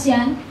tumataas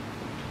yan,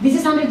 this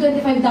is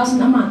 125,000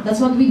 a month. That's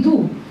what we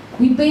do.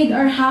 We paid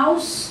our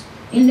house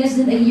In less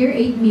than a year,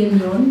 8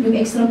 million. Yung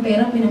extra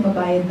pera,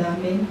 pinababayad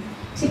namin.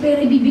 Kasi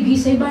pera ibibigay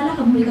sa'yo, bala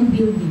ka bumili kang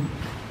building.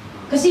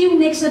 Kasi yung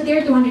next na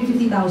tier,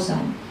 250,000.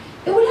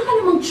 Eh wala ka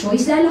namang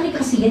choice, lalaki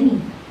kasi yan eh.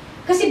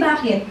 Kasi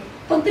bakit?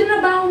 Pag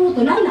tinabaho mo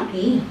to,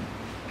 lalaki.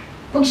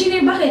 Pag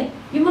bakit?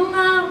 Yung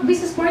mga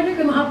business partner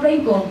ko, mga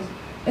upline ko,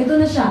 eto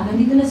na siya,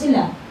 nandito na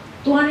sila.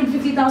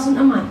 250,000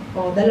 a month.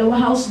 O, 2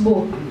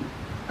 houseboat.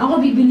 Ako,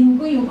 bibilin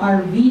ko yung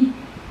RV.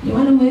 Yung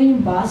ano mo yun,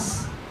 yung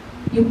bus.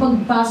 Yung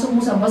pagpasok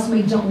mo sa bus,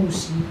 may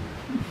jacuzzi.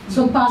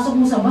 So, pagpasok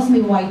mo sa bus, may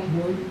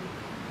whiteboard.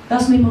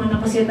 Tapos may mga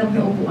nakaset up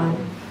na upuan.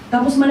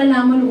 Tapos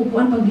malalaman yung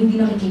upuan pag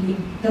hindi nakikinig.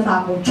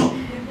 Tatapon.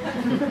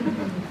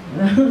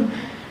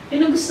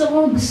 Yun ang gusto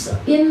ko.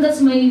 Yan,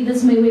 that's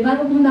my way.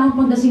 Para pumunta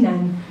akong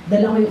Pangasinan,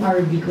 dala ko yung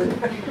RV ko.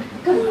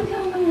 Come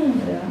on.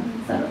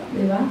 Sarap,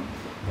 di ba?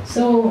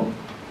 So,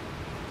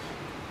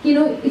 you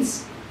know,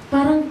 it's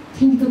parang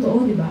hindi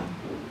totoo, di ba?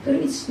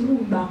 Pero it's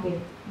true. Bakit?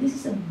 This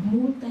is a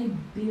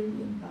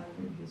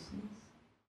multi-billion-dollar business.